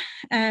forward,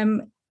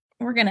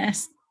 we're going to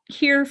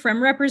hear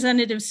from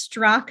Representative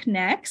Strzok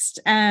next.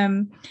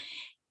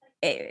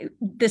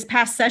 This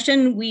past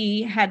session,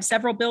 we had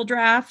several bill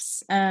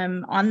drafts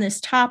on this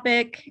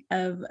topic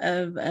of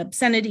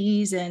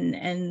obscenities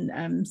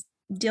and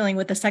dealing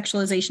with the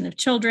sexualization of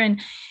children.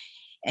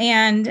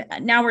 And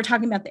now we're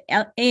talking about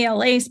the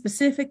ALA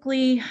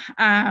specifically.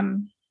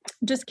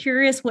 Just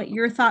curious what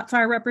your thoughts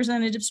are,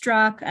 Representative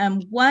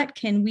Strzok. What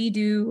can we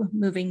do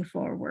moving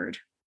forward?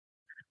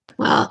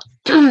 Well,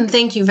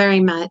 thank you very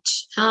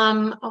much.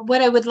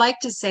 What I would like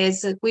to say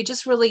is that we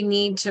just really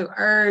need to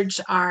urge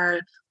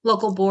our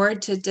local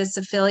board to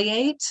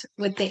disaffiliate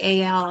with the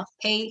ALA,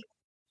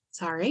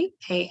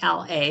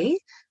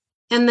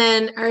 and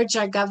then urge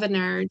our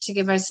governor to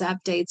give us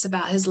updates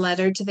about his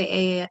letter to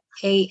the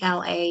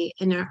ALA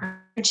and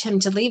urge him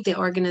to leave the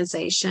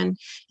organization.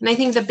 And I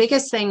think the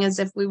biggest thing is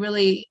if we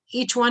really,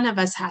 each one of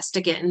us has to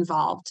get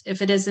involved.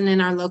 If it isn't in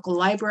our local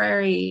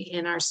library,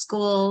 in our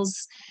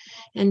schools,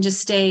 and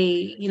just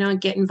stay,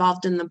 get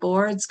involved in the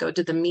boards, go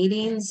to the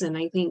meetings. And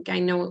I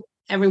know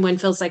everyone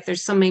feels like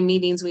there's so many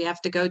meetings we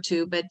have to go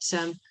to, but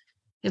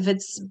if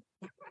it's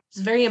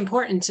very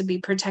important to be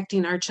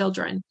protecting our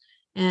children.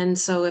 And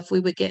so if we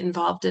would get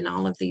involved in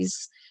all of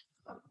these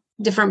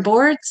different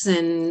boards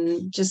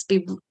and just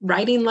be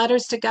writing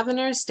letters to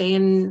governors,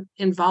 staying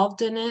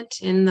involved in it,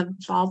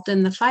 involved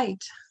in the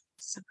fight.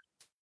 So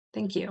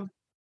thank you.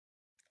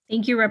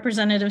 Thank you,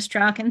 Representative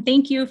Strzok. And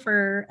thank you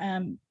for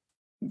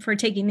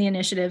taking the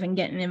initiative and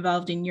getting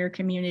involved in your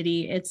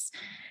community.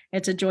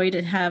 It's a joy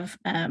to have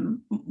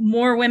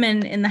more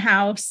women in the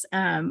House,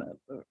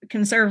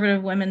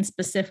 conservative women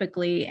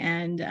specifically.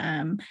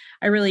 And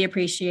I really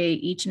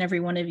appreciate each and every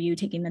one of you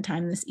taking the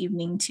time this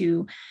evening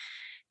to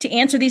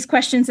answer these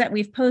questions that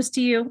we've posed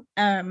to you.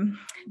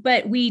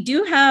 But we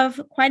do have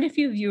quite a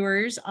few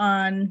viewers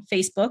on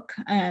Facebook,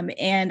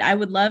 and I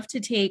would love to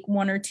take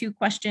one or two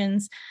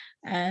questions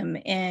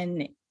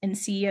and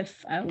see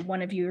if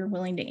one of you are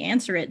willing to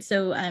answer it.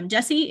 So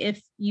Jesse,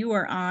 if you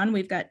are on,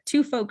 we've got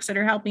two folks that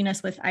are helping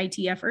us with IT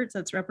efforts.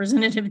 That's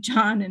Representative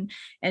John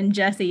and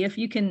Jesse. If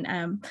you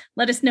can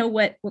let us know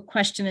what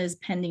question is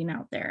pending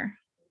out there.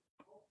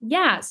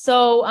 Yeah,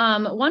 so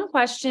one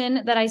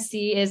question that I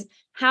see is,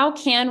 how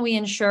can we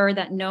ensure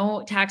that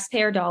no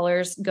taxpayer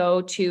dollars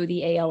go to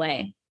the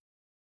ALA?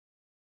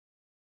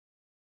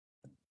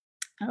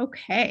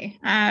 Okay.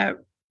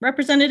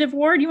 Representative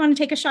Ward, you want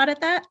to take a shot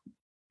at that?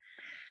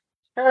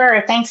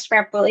 Sure. Thanks,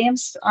 Rep.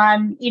 Williams.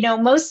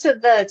 Most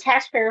of the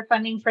taxpayer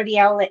funding for the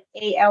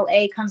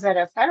ALA comes at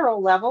a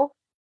federal level,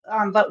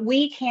 but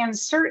we can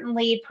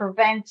certainly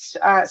prevent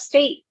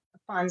state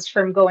funds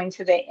from going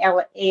to the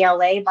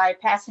ALA by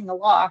passing a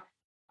law.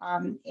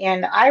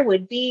 And I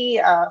would be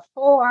a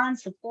full-on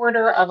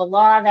supporter of a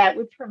law that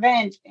would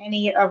prevent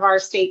any of our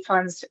state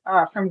funds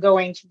from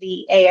going to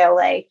the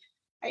ALA.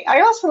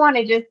 I also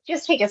wanted to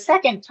just take a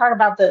second to talk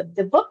about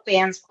the book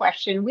bans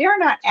question. We are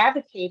not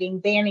advocating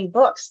banning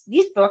books.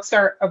 These books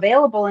are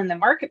available in the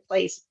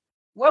marketplace.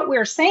 What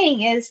we're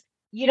saying is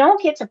you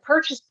don't get to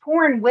purchase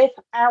porn with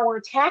our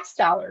tax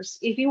dollars.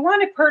 If you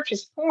want to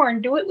purchase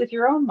porn, do it with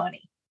your own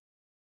money.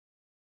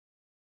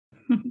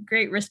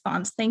 Great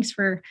response. Thanks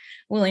for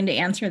willing to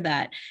answer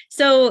that.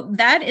 So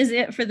that is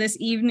it for this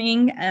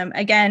evening.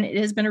 Again, it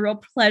has been a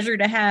real pleasure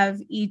to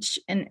have each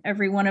and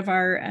every one of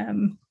our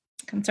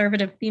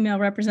conservative female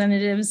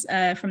representatives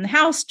from the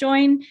House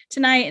join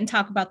tonight and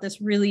talk about this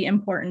really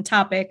important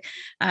topic.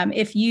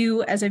 If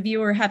you, as a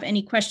viewer, have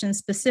any questions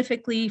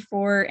specifically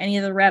for any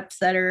of the reps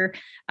that are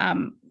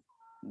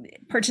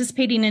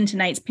participating in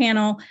tonight's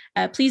panel,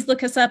 please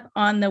look us up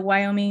on the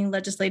Wyoming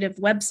Legislative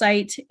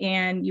website,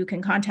 and you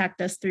can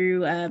contact us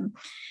through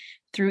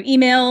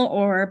email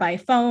or by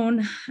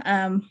phone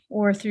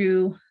or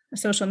through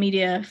social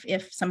media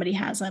if somebody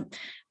hasn't.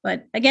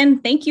 But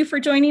again, thank you for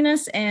joining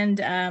us,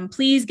 and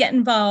please get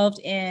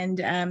involved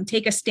and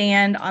take a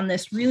stand on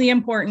this really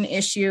important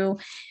issue.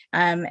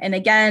 And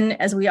again,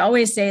 as we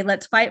always say,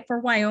 let's fight for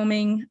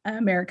Wyoming,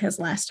 America's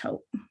last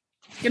hope.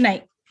 Good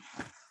night.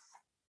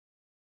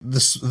 The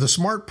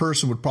smart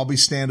person would probably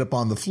stand up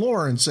on the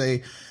floor and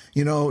say,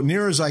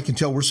 near as I can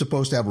tell, we're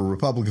supposed to have a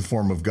Republican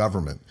form of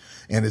government.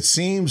 And it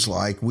seems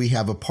like we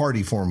have a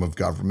party form of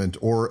government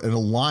or an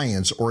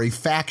alliance or a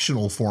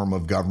factional form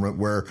of government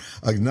where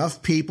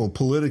enough people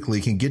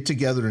politically can get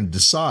together and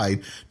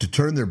decide to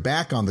turn their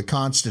back on the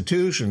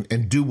Constitution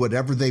and do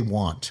whatever they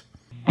want.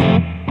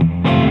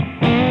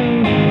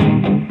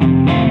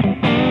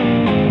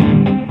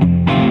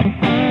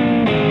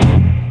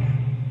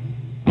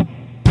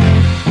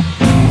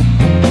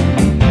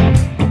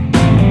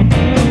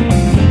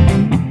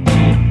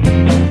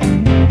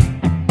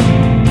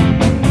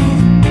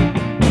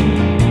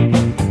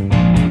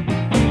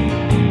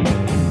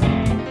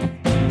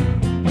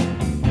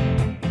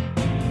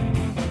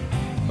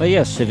 Well,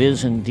 yes, it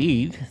is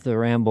indeed the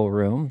Ramble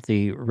Room.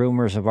 The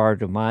rumors of our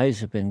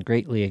demise have been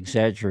greatly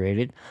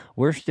exaggerated.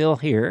 We're still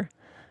here.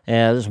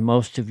 As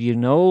most of you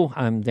know,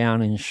 I'm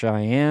down in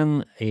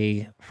Cheyenne,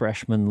 a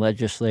freshman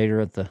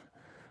legislator at the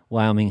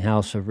Wyoming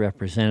House of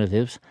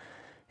Representatives.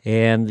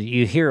 And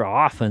you hear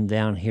often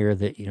down here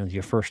that,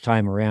 your first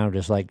time around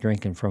is like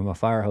drinking from a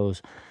fire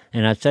hose.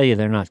 And I tell you,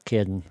 they're not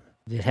kidding.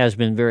 It has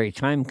been very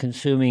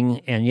time-consuming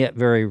and yet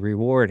very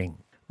rewarding.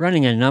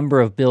 Running a number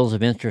of bills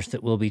of interest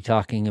that we'll be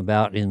talking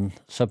about in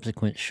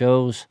subsequent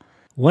shows.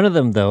 One of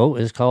them, though,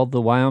 is called the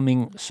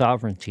Wyoming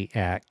Sovereignty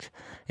Act,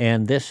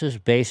 and this is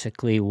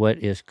basically what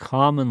is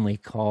commonly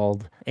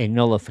called a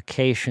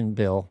nullification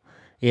bill.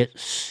 It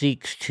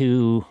seeks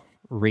to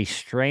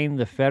restrain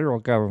the federal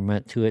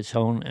government to its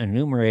own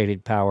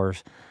enumerated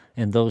powers,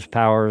 and those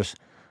powers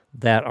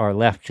that are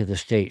left to the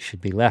states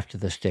should be left to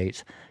the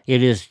states.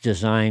 It is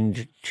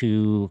designed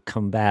to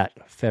combat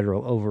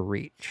federal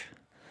overreach.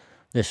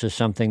 This is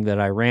something that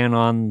I ran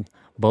on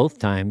both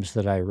times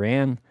that I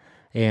ran,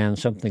 and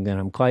something that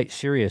I'm quite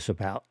serious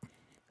about.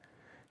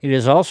 It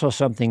is also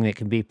something that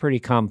can be pretty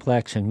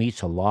complex and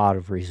meets a lot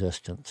of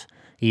resistance,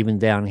 even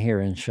down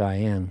here in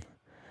Cheyenne.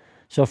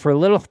 So for a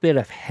little bit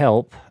of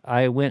help,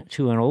 I went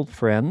to an old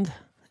friend.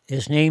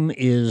 His name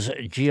is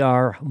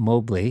G.R.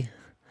 Mobley.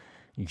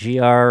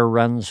 G.R.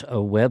 runs a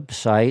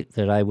website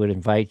that I would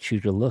invite you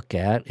to look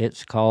at.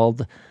 It's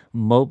called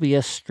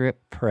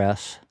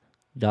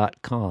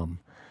mobiusstrippress.com.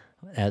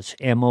 That's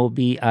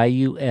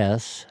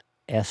MOBIUSSTRIPPRESS,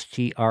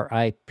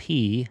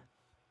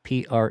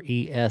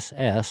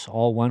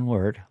 all one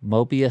word,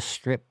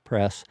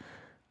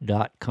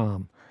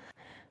 mobiusstrippress.com.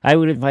 I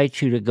would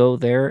invite you to go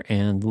there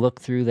and look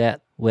through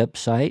that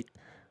website.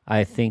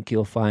 I think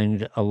you'll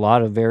find a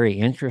lot of very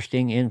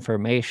interesting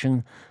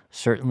information.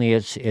 Certainly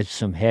it's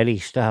some heady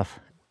stuff.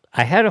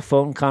 I had a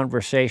phone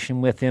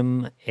conversation with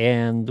him,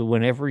 and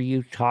whenever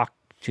you talk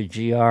to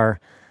GR,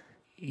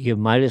 you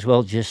might as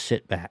well just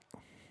sit back.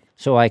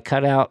 So I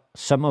cut out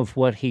some of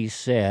what he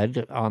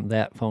said on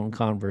that phone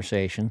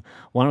conversation,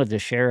 wanted to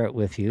share it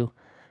with you,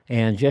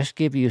 and just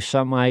give you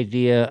some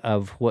idea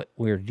of what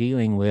we're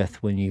dealing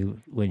with when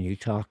you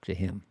talk to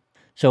him.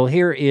 So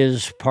here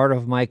is part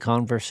of my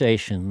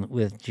conversation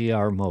with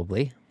G.R.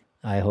 Mobley.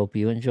 I hope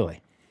you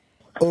enjoy.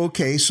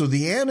 Okay, so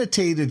the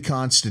annotated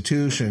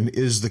Constitution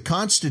is the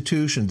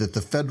Constitution that the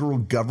federal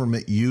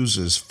government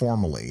uses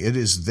formally. It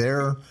is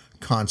their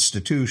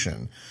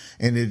Constitution,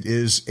 and it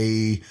is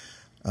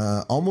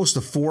almost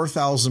a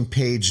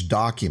 4,000-page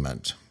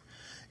document.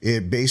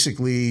 It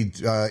basically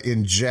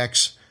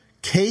injects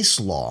case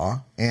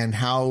law and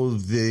how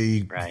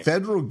the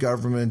federal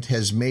government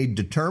has made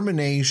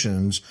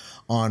determinations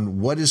on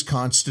what is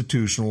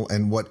constitutional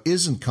and what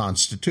isn't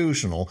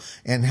constitutional,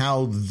 and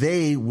how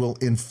they will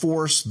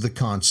enforce the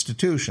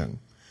Constitution.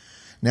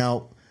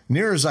 Now,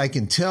 near as I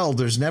can tell,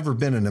 there's never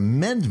been an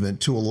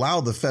amendment to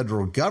allow the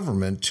federal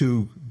government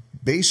to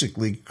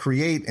basically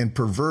create and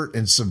pervert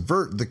and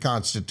subvert the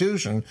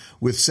Constitution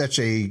with such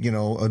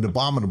an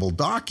abominable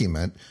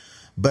document,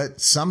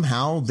 but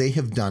somehow they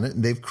have done it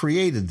and they've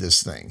created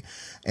this thing.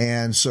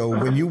 And so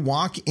when you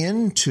walk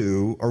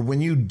into or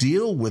when you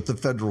deal with the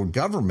federal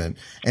government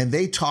and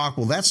they talk,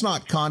 well, that's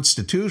not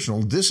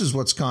constitutional, this is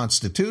what's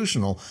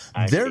constitutional,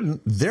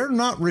 they're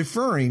not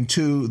referring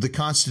to the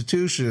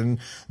Constitution,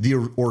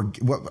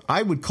 what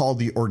I would call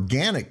the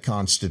organic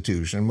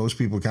Constitution. Most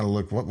people kind of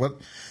look, what?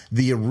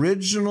 The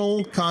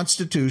original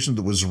Constitution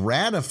that was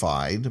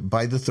ratified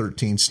by the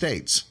 13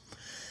 states.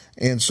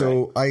 And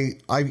so I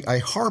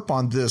harp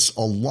on this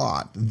a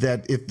lot,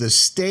 that if the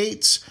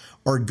states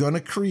are going to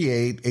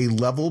create a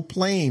level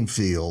playing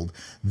field,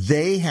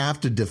 they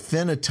have to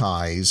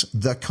definitize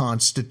the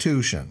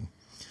Constitution.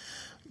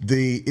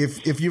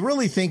 If you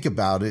really think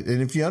about it,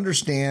 and if you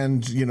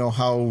understand,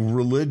 how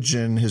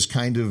religion has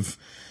kind of,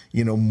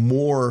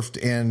 morphed,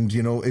 and,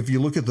 if you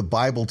look at the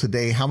Bible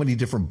today, how many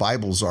different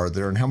Bibles are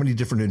there and how many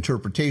different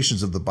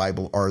interpretations of the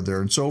Bible are there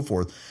and so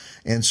forth.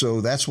 And so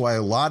that's why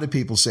a lot of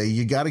people say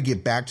you got to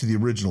get back to the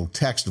original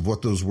text of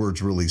what those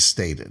words really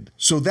stated.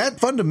 So that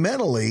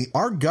fundamentally,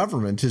 our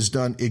government has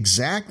done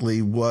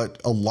exactly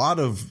what a lot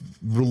of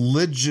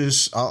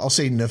religious, I'll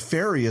say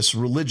nefarious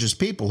religious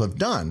people have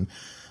done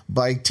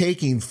by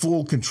taking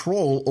full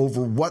control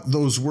over what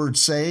those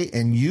words say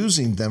and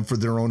using them for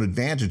their own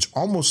advantage,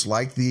 almost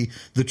like the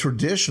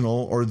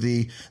traditional or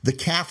the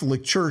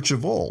Catholic Church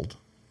of old.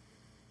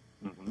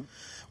 Mm-hmm.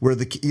 Where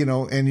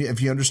and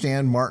if you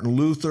understand Martin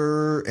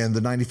Luther and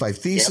the 95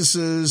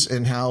 Theses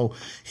and how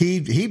he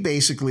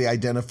basically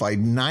identified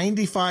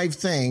 95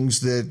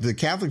 things that the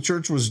Catholic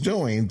Church was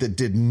doing that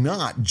did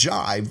not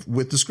jive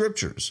with the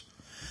scriptures.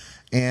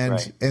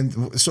 And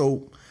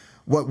so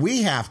what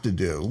we have to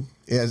do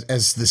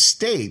as the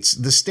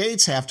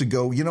states have to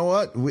go, you know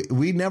what?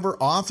 We never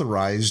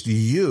authorized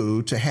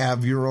you to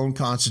have your own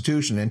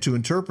constitution and to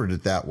interpret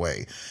it that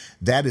way.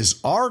 That is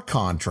our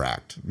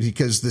contract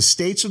because the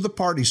states are the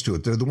parties to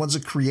it. They're the ones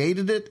that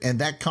created it, and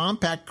that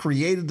compact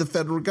created the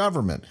federal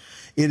government.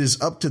 It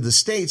is up to the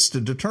states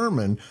to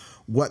determine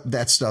what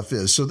that stuff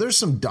is. So there's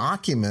some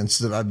documents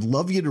that I'd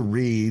love you to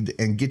read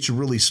and get you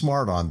really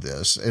smart on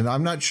this. And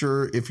I'm not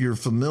sure if you're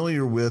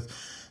familiar with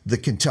the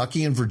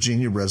Kentucky and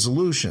Virginia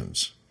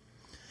resolutions.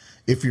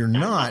 If you're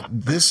not,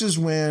 this is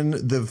when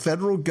the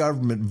federal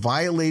government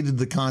violated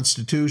the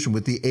Constitution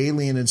with the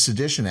Alien and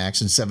Sedition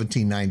Acts in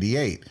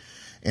 1798.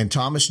 And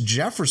Thomas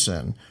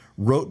Jefferson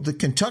wrote the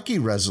Kentucky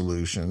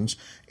resolutions,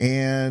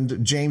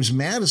 and James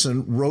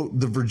Madison wrote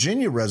the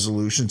Virginia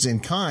resolutions in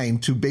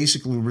kind to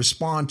basically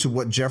respond to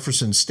what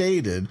Jefferson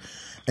stated.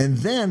 And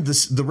then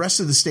the rest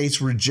of the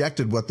states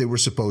rejected what they were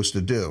supposed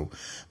to do.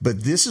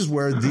 But this is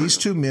where these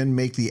two men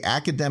make the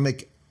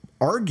academic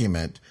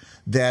argument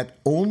that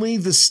only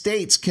the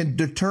states can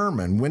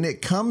determine when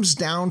it comes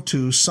down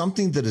to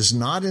something that is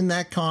not in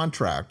that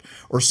contract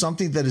or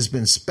something that has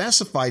been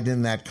specified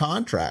in that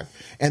contract,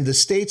 and the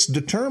states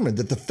determine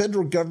that the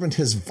federal government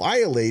has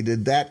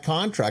violated that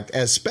contract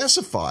as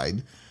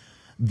specified,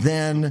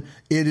 then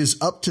it is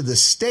up to the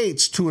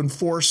states to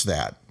enforce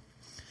that.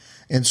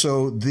 And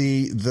so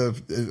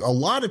a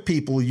lot of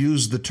people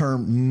use the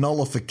term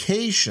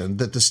nullification,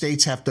 that the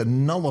states have to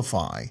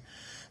nullify.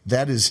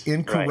 That is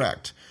incorrect.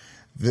 Right.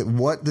 That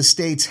what the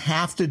states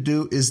have to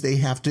do is they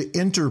have to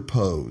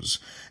interpose.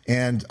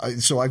 And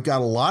so I've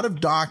got a lot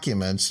of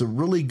documents that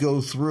really go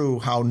through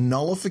how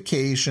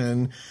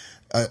nullification,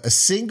 a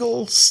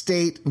single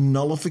state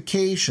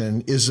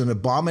nullification, is an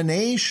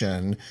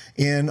abomination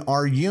in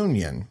our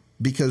union.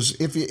 Because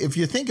if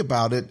you think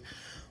about it,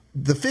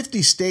 the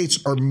 50 states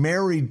are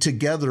married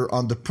together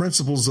on the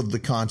principles of the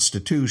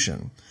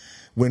Constitution.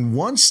 When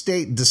one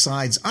state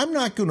decides, I'm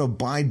not going to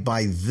abide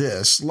by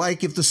this,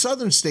 like if the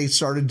southern states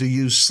started to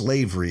use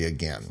slavery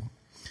again,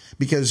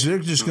 because they're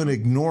just going to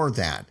ignore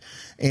that.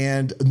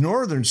 And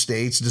northern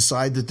states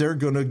decide that they're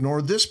going to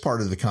ignore this part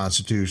of the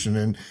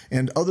Constitution,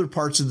 and other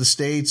parts of the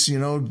states,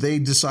 they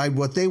decide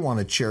what they want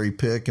to cherry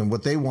pick and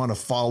what they want to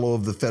follow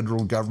of the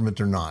federal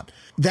government or not.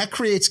 That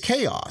creates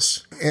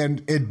chaos,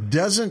 and it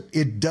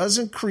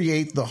doesn't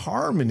create the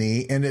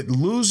harmony, and it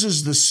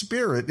loses the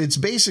spirit.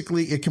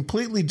 It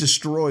completely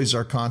destroys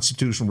our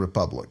constitutional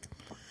republic.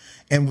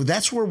 And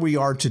that's where we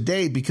are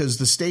today, because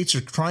the states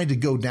are trying to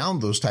go down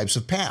those types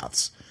of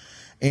paths.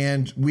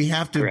 And we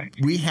have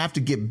to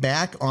get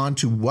back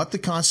onto what the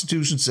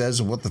Constitution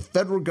says and what the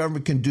federal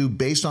government can do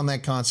based on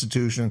that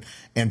Constitution,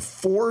 and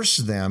force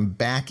them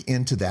back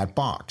into that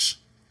box.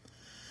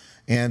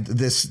 And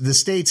the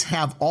states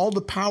have all the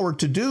power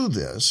to do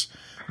this.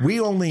 We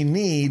only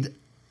need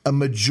a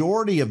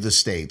majority of the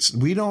states.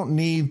 We don't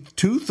need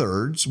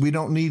 2/3. We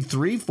don't need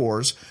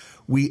 3/4.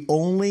 We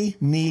only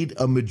need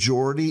a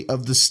majority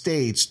of the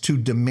states to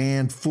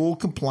demand full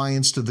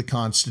compliance to the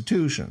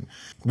Constitution.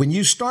 When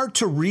you start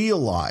to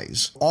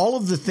realize all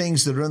of the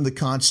things that are in the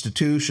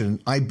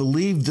Constitution, I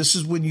believe this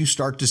is when you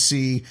start to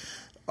see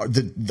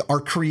our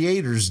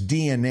Creator's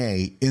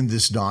DNA in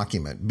this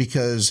document,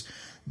 because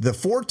the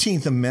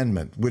 14th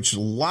Amendment, which a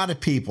lot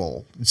of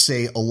people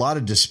say a lot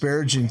of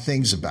disparaging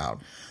things about,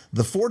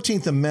 the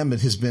 14th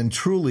Amendment has been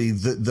truly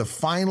the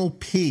final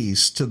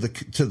piece to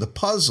the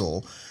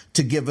puzzle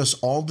to give us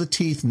all the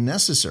teeth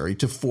necessary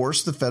to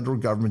force the federal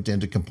government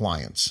into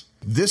compliance.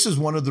 This is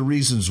one of the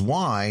reasons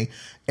why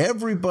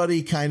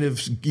everybody kind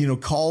of,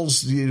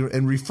 calls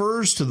and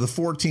refers to the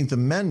 14th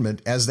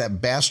Amendment as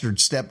that bastard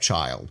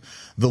stepchild.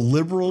 The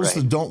liberals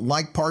that don't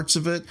like parts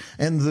of it,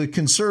 and the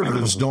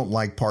conservatives don't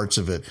like parts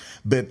of it.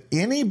 But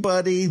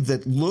anybody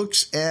that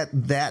looks at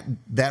that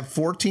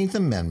 14th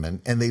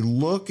Amendment and they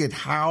look at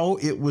how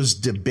it was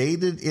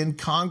debated in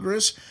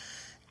Congress,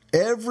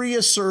 every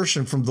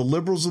assertion from the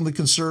liberals and the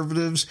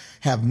conservatives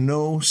have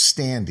no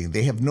standing.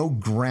 They have no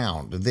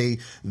ground.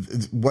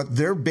 What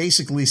they're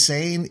basically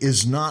saying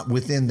is not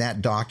within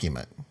that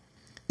document.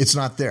 It's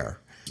not there.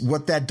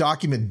 What that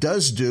document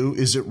does do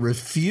is it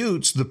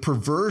refutes the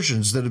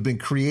perversions that have been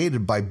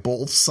created by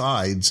both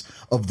sides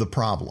of the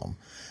problem.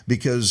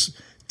 Because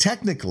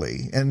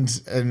technically,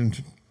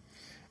 and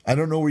I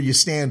don't know where you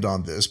stand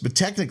on this, but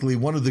technically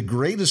one of the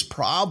greatest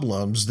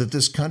problems that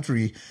this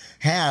country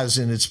has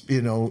in its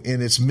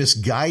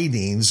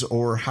misguidings,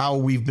 or how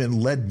we've been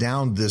led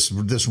down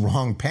this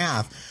wrong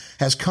path,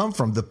 has come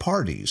from the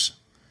parties.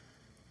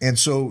 And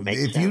so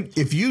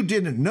if you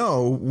didn't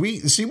know,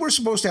 we're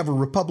supposed to have a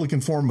Republican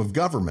form of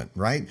government,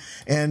 right?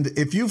 And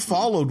if you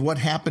followed what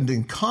happened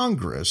in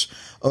Congress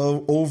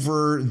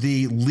over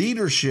the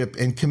leadership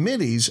and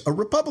committees, a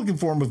Republican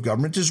form of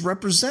government is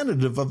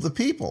representative of the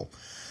people.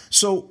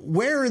 So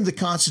where in the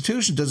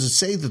Constitution does it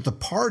say that the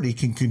party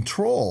can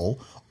control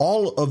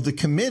all of the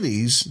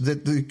committees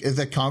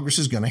that Congress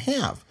is going to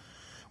have?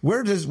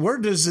 Where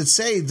does it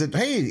say that,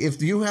 hey,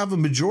 if you have a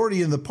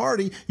majority in the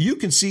party, you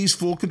can seize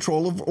full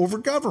control over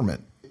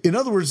government? In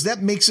other words,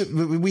 that makes it,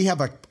 we have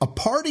a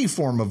party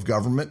form of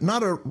government,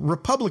 not a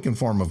Republican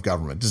form of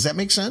government. Does that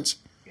make sense?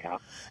 Yeah.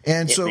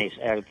 And it makes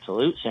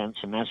absolute sense,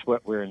 and that's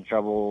what we're in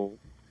trouble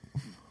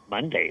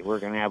Monday. We're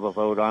going to have a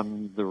vote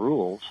on the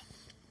rules,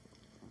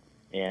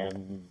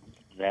 and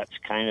that's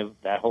kind of,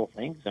 that whole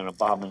thing's an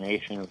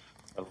abomination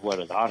of what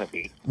it ought to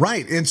be.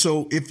 Right. And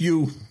so if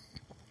you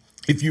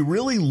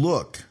really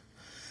look,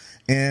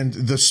 and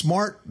the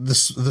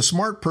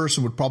smart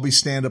person would probably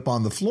stand up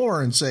on the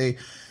floor and say,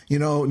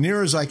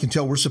 near as I can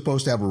tell, we're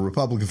supposed to have a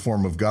Republican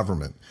form of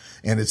government.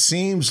 And it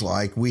seems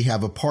like we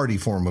have a party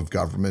form of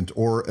government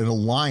or an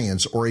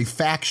alliance or a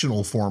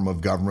factional form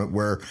of government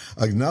where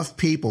enough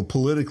people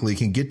politically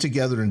can get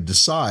together and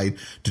decide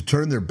to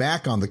turn their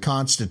back on the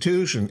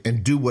Constitution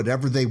and do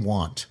whatever they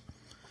want.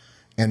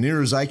 And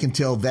near as I can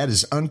tell, that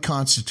is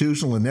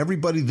unconstitutional. And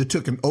everybody that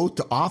took an oath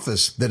to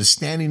office that is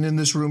standing in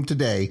this room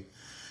today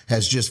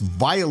has just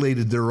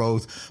violated their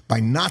oath by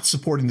not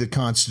supporting the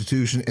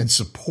Constitution and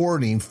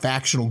supporting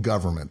factional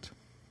government.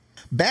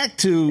 Back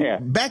to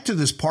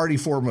this party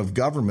form of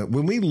government,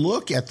 when we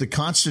look at the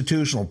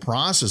constitutional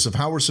process of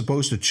how we're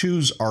supposed to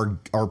choose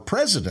our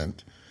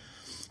president,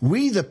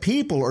 we, the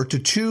people, are to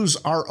choose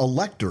our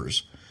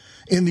electors.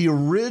 In the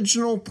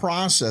original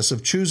process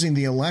of choosing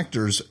the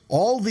electors,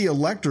 all the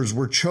electors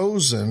were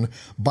chosen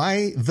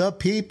by the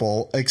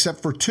people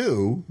except for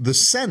two, the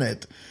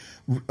Senate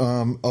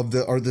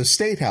the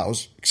State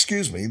House,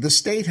 the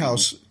State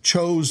House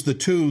chose the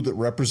two that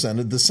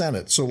represented the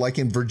Senate. So like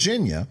in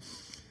Virginia,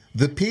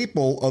 the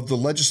people of the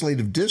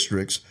legislative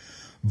districts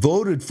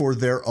voted for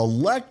their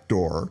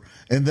elector,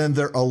 and then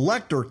their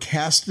elector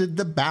casted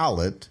the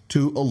ballot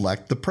to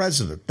elect the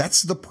president.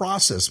 That's the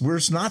process. We're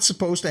not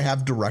supposed to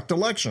have direct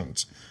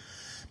elections.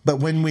 But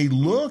when we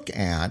look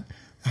at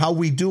how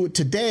we do it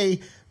today,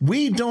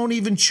 we don't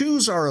even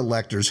choose our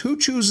electors. Who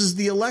chooses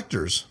the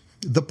electors?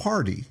 The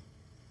party.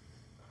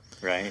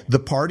 Right. The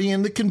party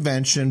in the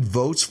convention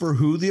votes for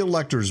who the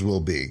electors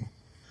will be.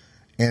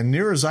 And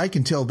near as I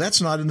can tell,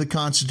 that's not in the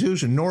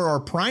Constitution, nor are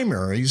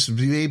primaries to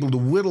be able to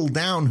whittle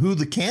down who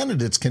the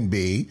candidates can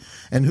be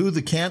and who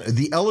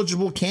the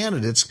eligible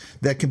candidates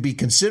that can be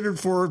considered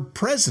for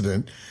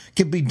president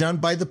can be done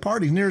by the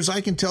party. Near as I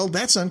can tell,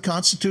 that's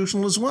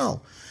unconstitutional as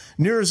well.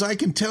 Near as I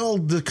can tell,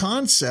 the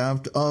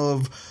concept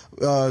of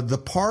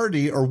the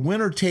party or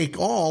winner take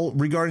all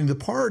regarding the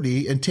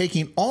party and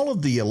taking all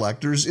of the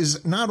electors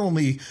is not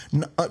only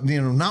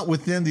not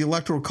within the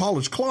Electoral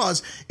College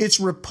Clause, it's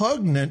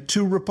repugnant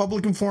to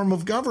Republican form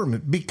of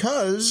government,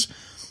 because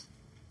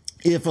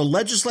if a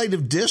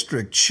legislative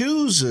district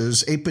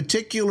chooses a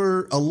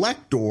particular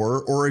elector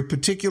or a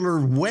particular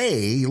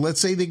way,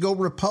 let's say they go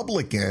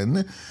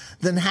Republican,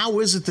 then how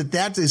is it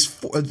that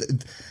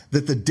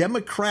the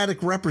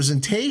Democratic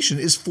representation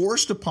is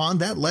forced upon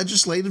that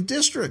legislative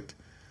district?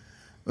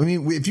 I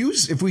mean,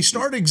 if we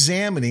start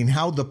examining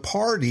how the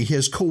party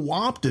has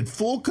co-opted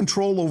full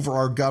control over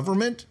our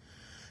government,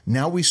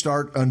 now we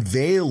start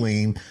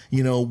unveiling,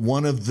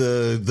 one of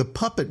the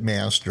puppet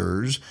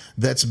masters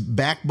that's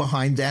back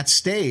behind that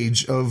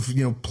stage of,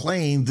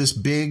 playing this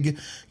big,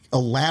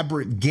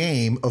 elaborate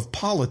game of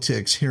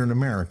politics here in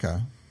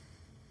America.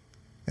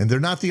 And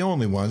they're not the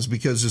only ones,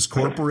 because there's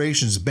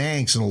corporations,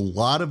 banks, and a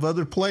lot of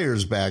other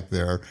players back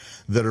there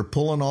that are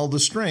pulling all the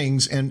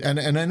strings. And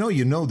I know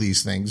you know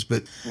these things,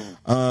 but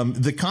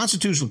the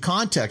constitutional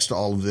context to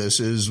all of this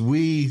is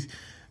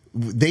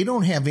they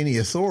don't have any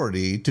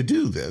authority to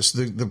do this.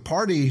 The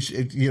party,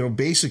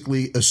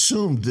 basically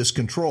assumed this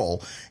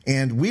control,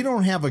 and we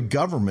don't have a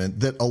government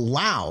that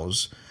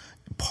allows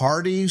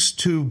parties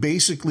to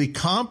basically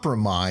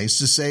compromise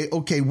to say,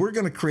 okay, we're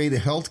going to create a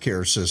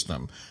healthcare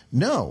system.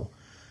 No.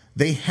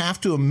 They have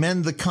to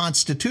amend the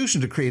Constitution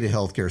to create a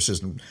healthcare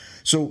system.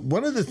 So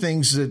one of the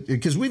things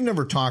because we've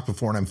never talked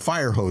before, and I'm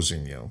fire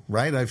hosing you,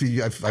 right? I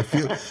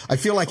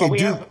feel like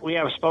we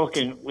have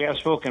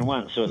spoken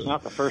once, so it's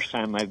not the first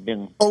time I've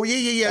been. Oh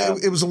yeah.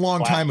 It was a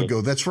long time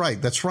ago. That's right.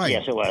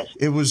 Yes, it was.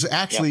 It was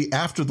actually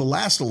after the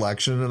last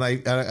election, and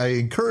I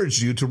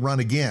encouraged you to run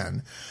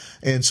again.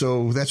 And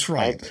so that's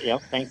right.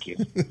 Thank you.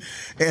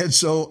 And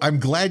so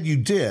I'm glad you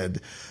did.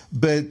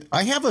 But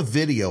I have a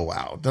video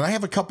out, and I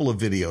have a couple of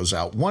videos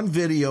out. One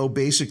video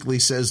basically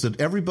says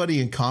that everybody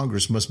in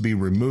Congress must be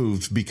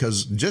removed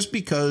because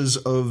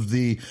of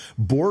the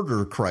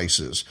border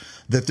crisis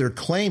that they're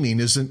claiming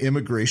is an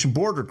immigration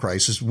border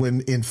crisis, when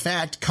in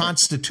fact,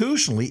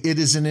 constitutionally, it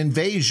is an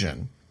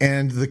invasion.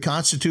 And the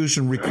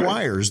Constitution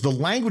requires, the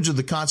language of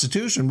the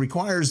Constitution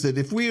requires that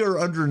if we are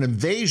under an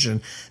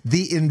invasion,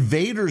 the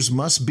invaders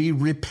must be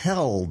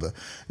repelled.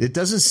 It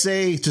doesn't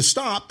say to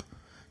stop,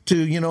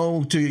 to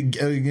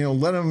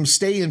let them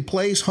stay in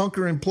place,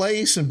 hunker in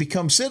place, and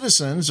become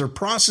citizens, or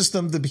process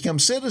them to become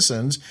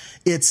citizens.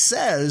 It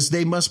says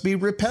they must be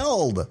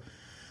repelled.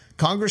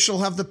 Congress shall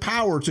have the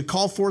power to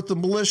call forth the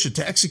militia,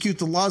 to execute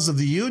the laws of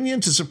the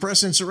Union, to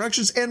suppress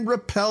insurrections, and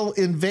repel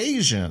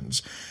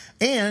invasions.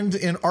 And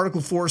in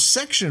Article 4,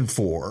 Section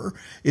 4,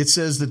 it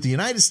says that the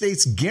United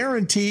States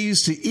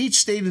guarantees to each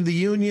state in the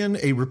Union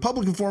a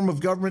republican form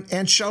of government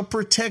and shall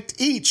protect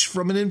each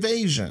from an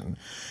invasion.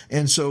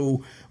 And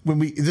so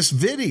this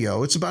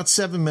video, it's about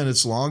 7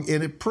 minutes long,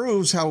 and it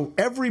proves how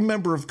every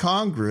member of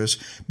Congress,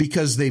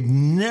 because they've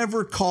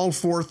never called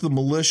forth the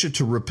militia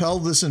to repel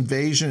this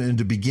invasion and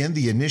to begin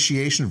the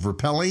initiation of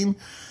repelling,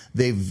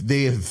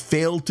 they have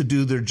failed to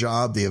do their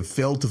job. They have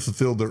failed to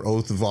fulfill their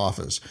oath of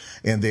office,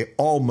 and they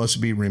all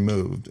must be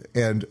removed,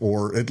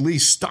 or at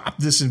least stop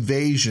this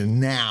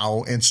invasion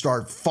now and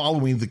start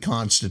following the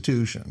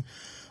Constitution.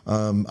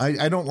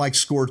 I don't like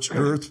scorched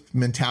earth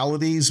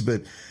mentalities,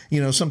 but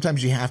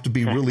sometimes you have to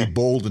be really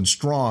bold and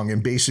strong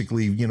and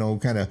basically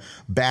kind of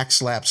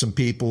backslap some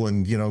people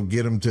and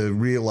get them to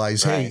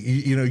realize, right, hey,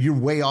 you're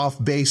way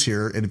off base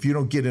here, and if you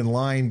don't get in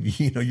line,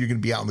 you're going to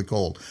be out in the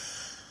cold.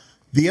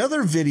 The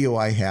other video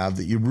I have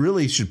that you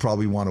really should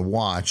probably want to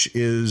watch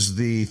is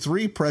the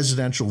 3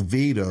 presidential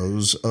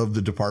vetoes of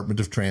the Department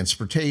of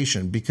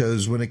Transportation,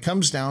 because when it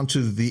comes down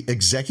to the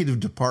executive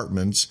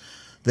departments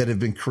that have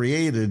been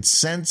created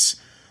since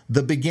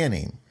the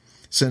beginning,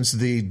 since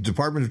the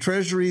Department of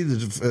Treasury,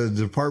 the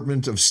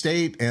Department of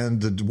State,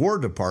 and the War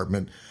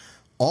Department,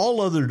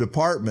 all other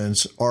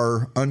departments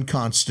are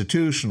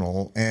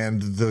unconstitutional,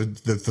 and the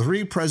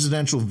 3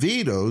 presidential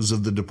vetoes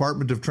of the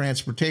Department of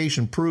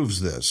Transportation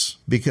proves this,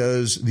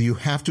 because you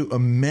have to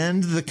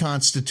amend the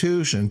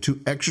Constitution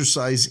to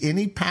exercise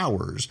any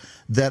powers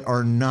that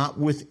are not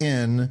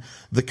within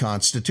the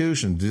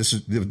Constitution.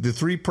 The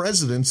 3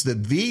 presidents that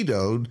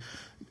vetoed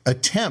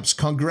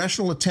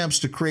congressional attempts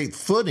to create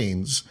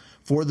footings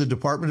for the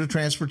Department of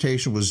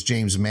Transportation was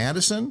James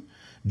Madison,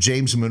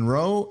 James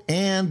Monroe,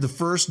 and the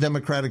first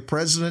Democratic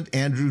president,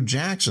 Andrew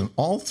Jackson.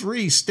 All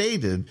 3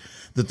 stated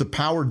that the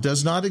power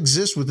does not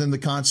exist within the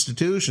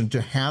Constitution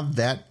to have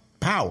that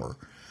power,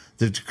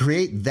 to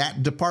create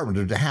that department,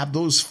 or to have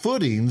those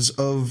footings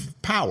of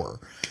power.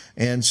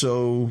 And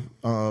so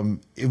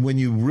when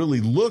you really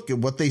look at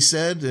what they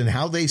said and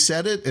how they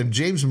said it, and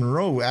James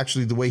Monroe,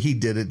 actually, the way he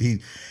did it,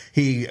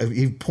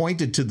 he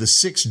pointed to the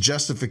 6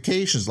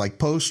 justifications, like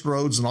post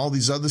roads and all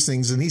these other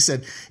things. And he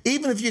said,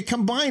 even if you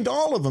combined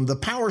all of them, the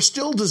power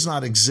still does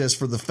not exist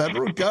for the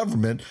federal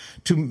government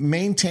to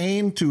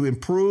maintain, to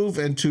improve,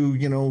 and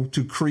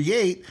to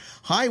create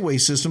highway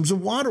systems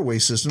and waterway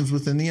systems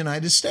within the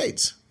United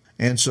States.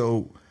 And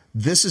so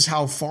this is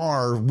how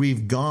far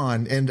we've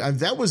gone. And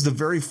that was the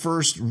very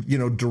first,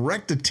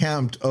 direct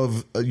attempt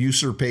of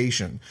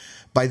usurpation.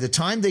 By the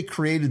time they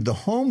created the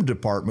Home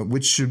Department,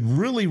 which should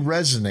really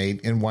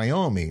resonate in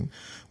Wyoming,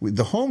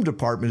 the Home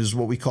Department is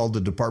what we call the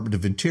Department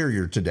of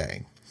Interior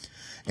today.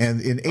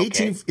 And in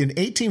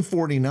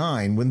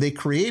 1849, when they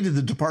created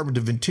the Department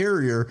of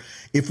Interior,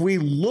 if we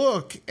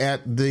look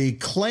at the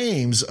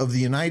claims of the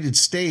United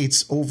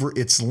States over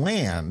its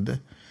land,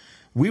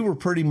 we were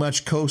pretty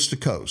much coast to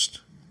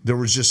coast. There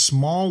was just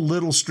small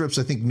little strips,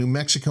 I think New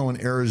Mexico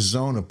and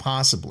Arizona,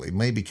 possibly,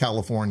 maybe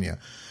California.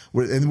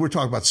 And we're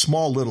talking about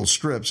small little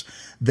strips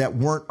that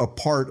weren't a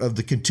part of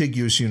the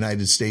contiguous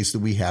United States that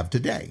we have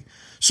today.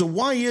 So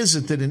why is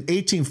it that in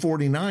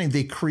 1849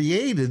 they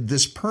created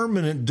this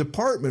permanent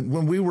department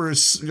when we were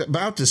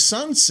about to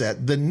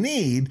sunset the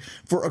need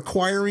for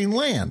acquiring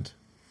land?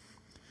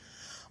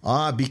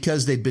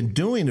 Because they'd been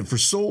doing it for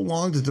so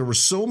long that there were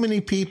so many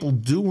people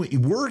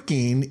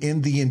working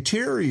in the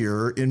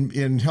interior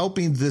in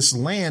helping this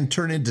land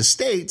turn into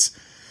states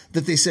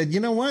that they said, you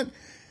know what?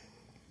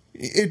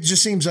 It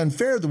just seems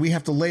unfair that we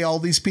have to lay all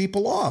these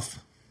people off.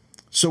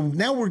 So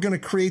now we're going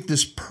to create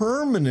this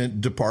permanent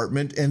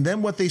department. And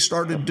then what they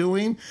started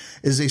doing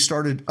is they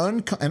started,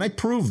 and I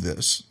proved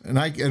this, and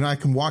I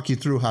can walk you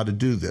through how to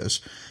do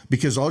this,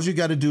 because all you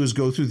got to do is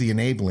go through the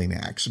enabling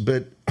acts.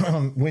 But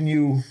when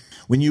you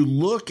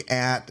look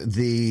at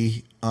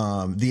the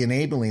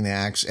enabling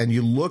acts, and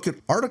you look at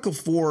Article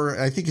 4,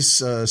 I think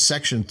it's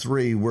Section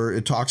 3, where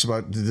it talks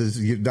about the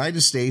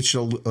United States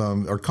shall,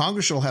 or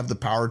Congress shall have the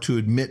power to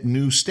admit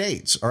new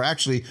states, or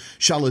actually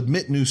shall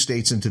admit new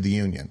states into the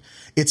Union.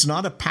 It's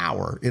not a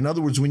power. In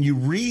other words, when you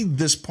read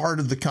this part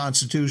of the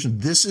Constitution,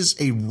 this is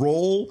a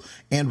role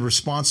and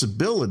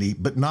responsibility,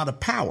 but not a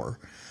power.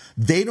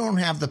 They don't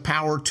have the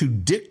power to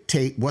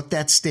dictate what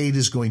that state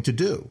is going to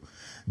do.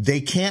 They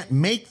can't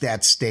make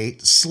that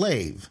state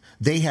slave.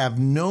 They have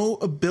no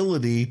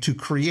ability to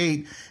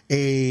create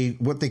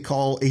what they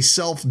call a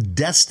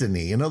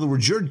self-destiny. In other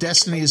words, your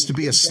destiny is to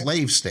be a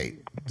slave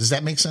state. Does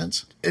that make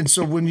sense? And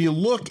so when you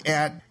look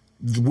at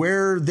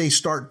Where they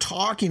start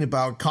talking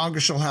about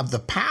Congress shall have the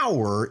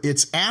power,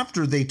 it's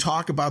after they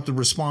talk about the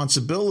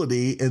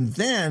responsibility, and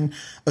then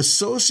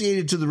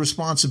associated to the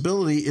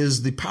responsibility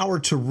is the power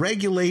to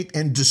regulate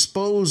and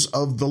dispose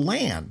of the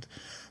land.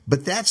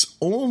 But that's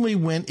only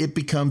when it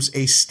becomes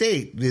a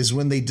state, is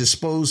when they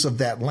dispose of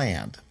that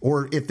land.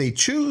 Or if they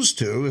choose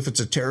to, if it's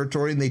a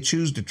territory and they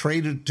choose to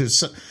trade it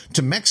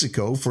to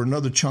Mexico for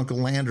another chunk of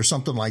land or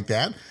something like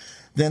that,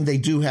 then they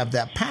do have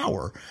that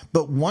power.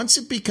 But once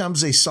it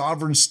becomes a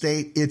sovereign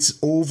state, it's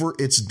over,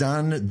 it's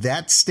done.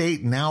 That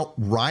state now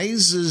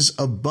rises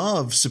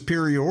above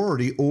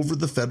superiority over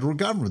the federal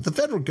government. The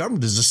federal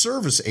government is a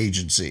service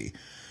agency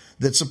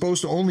that's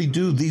supposed to only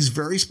do these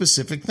very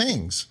specific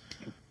things.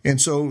 And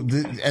so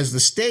as the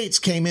states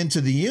came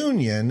into the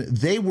Union,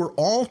 they were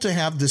all to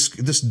have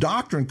this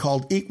doctrine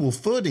called equal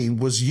footing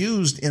was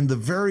used in the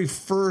very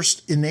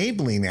first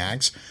enabling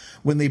acts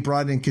when they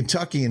brought in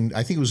Kentucky, and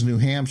I think it was New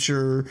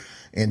Hampshire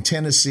and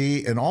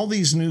Tennessee and all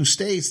these new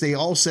states. They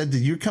all said that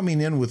you're coming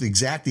in with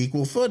exact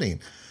equal footing.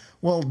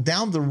 Well,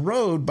 down the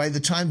road, by the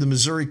time the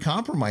Missouri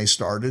Compromise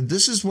started,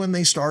 this is when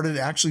they started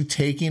actually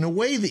taking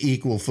away the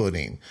equal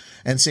footing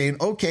and saying,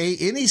 okay,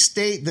 any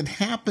state that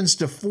happens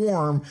to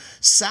form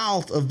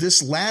south of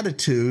this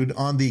latitude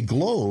on the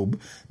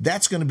globe,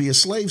 that's going to be a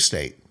slave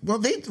state.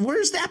 Well,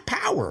 where's that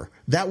power?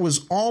 That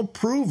was all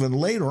proven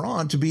later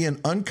on to be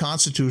an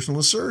unconstitutional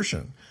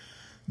assertion,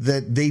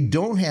 that they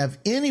don't have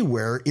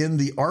anywhere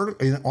in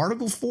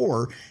Article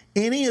 4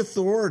 any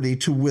authority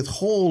to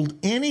withhold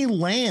any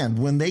land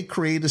when they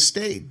create a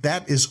state.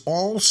 That is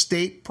all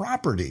state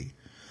property.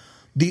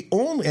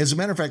 As a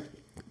matter of fact,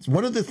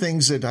 one of the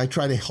things that I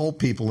try to help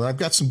people, and I've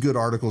got some good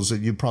articles that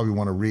you probably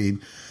want to read,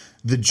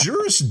 the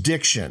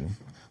jurisdiction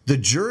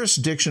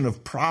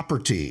of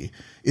property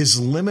is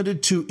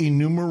limited to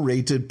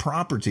enumerated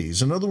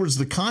properties. In other words,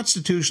 the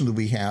Constitution that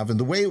we have and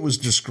the way it was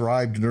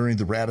described during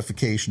the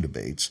ratification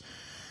debates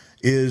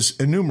is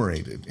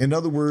enumerated. In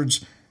other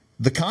words,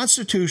 the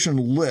Constitution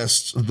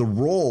lists the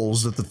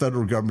roles that the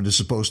federal government is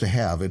supposed to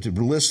have. It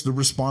lists the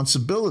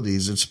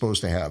responsibilities it's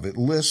supposed to have. It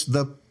lists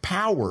the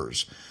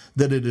powers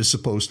that it is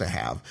supposed to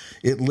have.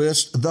 It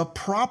lists the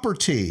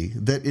property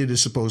that it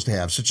is supposed to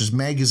have, such as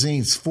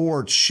magazines,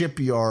 forts,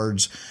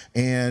 shipyards,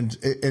 and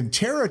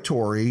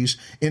territories.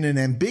 In an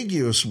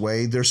ambiguous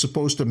way, they're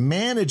supposed to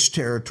manage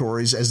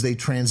territories as they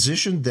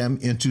transition them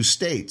into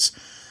states.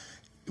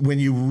 When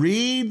you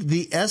read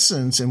the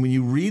essence and when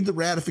you read the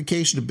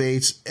ratification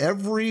debates,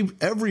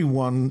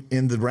 everyone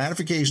in the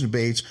ratification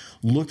debates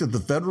looked at the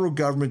federal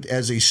government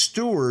as a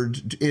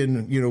steward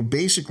in,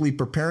 basically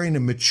preparing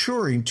and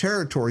maturing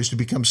territories to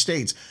become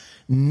states.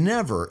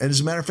 Never, and as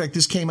a matter of fact,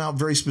 this came out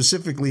very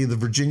specifically in the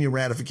Virginia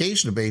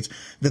ratification debates,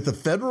 that the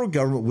federal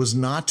government was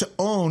not to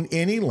own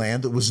any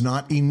land that was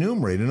not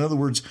enumerated. In other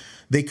words,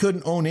 they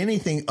couldn't own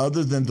anything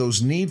other than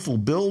those needful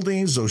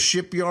buildings, those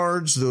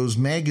shipyards, those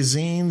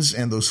magazines,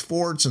 and those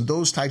forts, and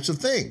those types of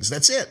things.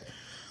 That's it.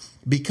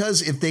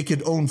 Because if they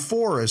could own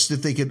forests,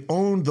 if they could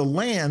own the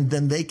land,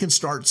 then they can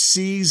start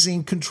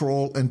seizing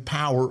control and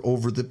power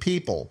over the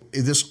people.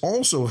 This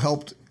also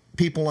helped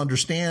people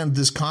understand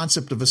this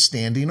concept of a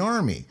standing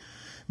army.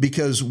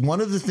 Because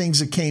one of the things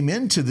that came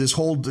into this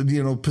whole,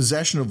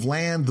 possession of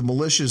land, the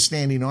militia,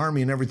 standing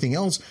army, and everything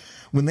else,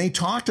 when they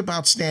talked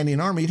about standing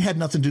army, it had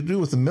nothing to do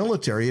with the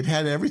military. It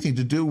had everything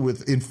to do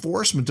with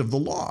enforcement of the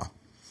law.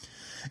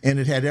 And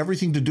it had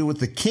everything to do with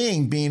the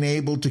king being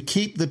able to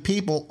keep the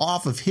people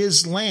off of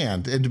his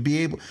land and to be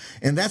able.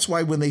 And that's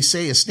why when they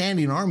say a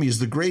standing army is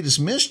the greatest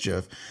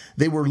mischief,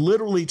 they were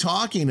literally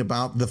talking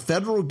about the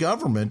federal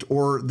government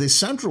or the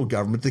central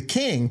government, the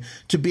king,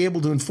 to be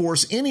able to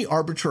enforce any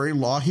arbitrary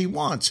law he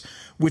wants,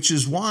 which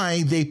is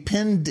why they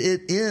pinned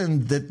it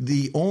in that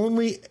the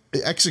only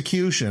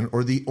execution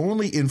or the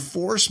only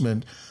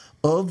enforcement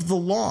of the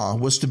law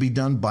was to be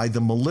done by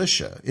the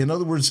militia. In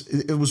other words,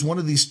 it was one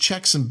of these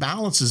checks and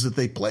balances that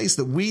they placed,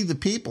 that we, the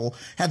people,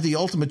 had the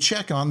ultimate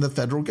check on the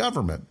federal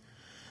government.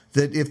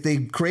 That if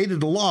they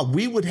created a law,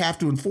 we would have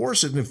to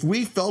enforce it. And if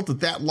we felt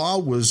that that law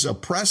was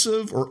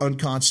oppressive or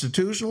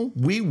unconstitutional,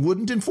 we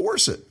wouldn't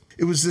enforce it.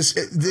 It was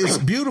this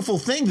beautiful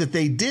thing that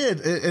they did.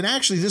 And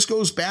actually, this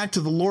goes back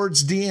to the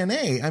Lord's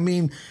DNA. I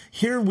mean,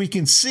 here we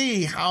can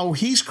see how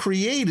he's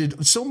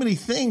created so many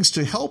things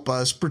to help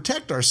us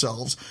protect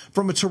ourselves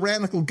from a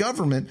tyrannical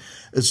government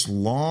as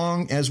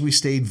long as we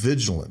stayed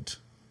vigilant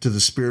to the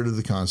spirit of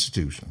the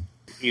Constitution.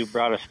 You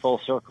brought us full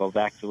circle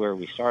back to where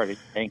we started.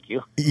 Thank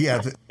you.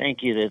 Yeah.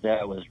 Thank you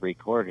that was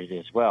recorded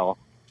as well.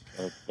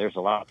 There's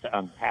a lot to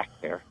unpack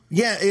there.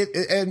 Yeah,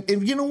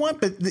 and you know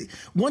what? But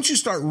once you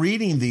start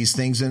reading these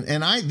things,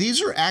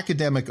 these are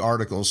academic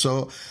articles,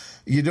 so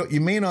you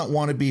may not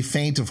want to be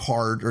faint of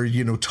heart or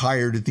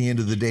tired at the end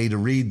of the day to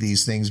read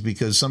these things,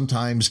 because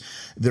sometimes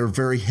they're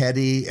very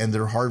heady and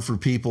they're hard for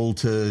people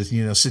to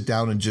sit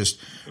down and just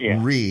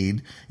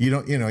read.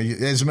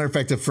 As a matter of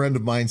fact, a friend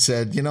of mine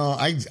said,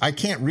 I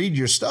can't read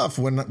your stuff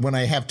when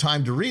I have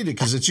time to read it,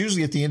 because it's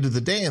usually at the end of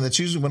the day, and that's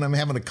usually when I'm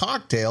having a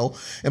cocktail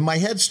and my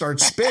head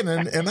starts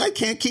spinning and I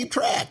can't keep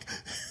track.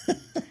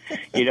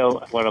 You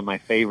know, one of my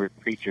favorite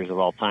preachers of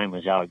all time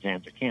was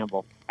Alexander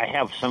Campbell. I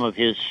have some of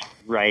his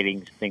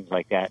writings, things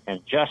like that,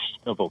 and just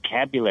the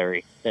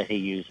vocabulary that he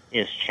used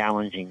is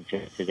challenging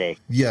to today.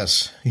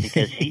 Yes.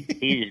 Because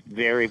he's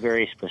very,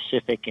 very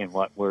specific in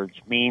what words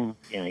mean,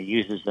 and he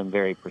uses them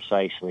very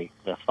precisely.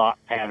 The thought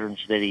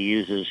patterns that he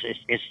uses,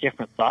 it's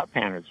different thought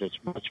patterns. It's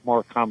much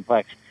more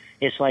complex.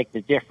 It's like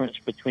the difference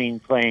between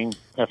playing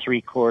a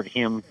 3-chord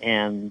hymn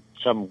and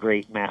some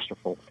great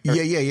masterful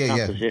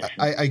composition.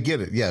 I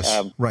get it.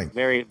 Yes, right.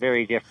 Very,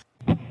 very different.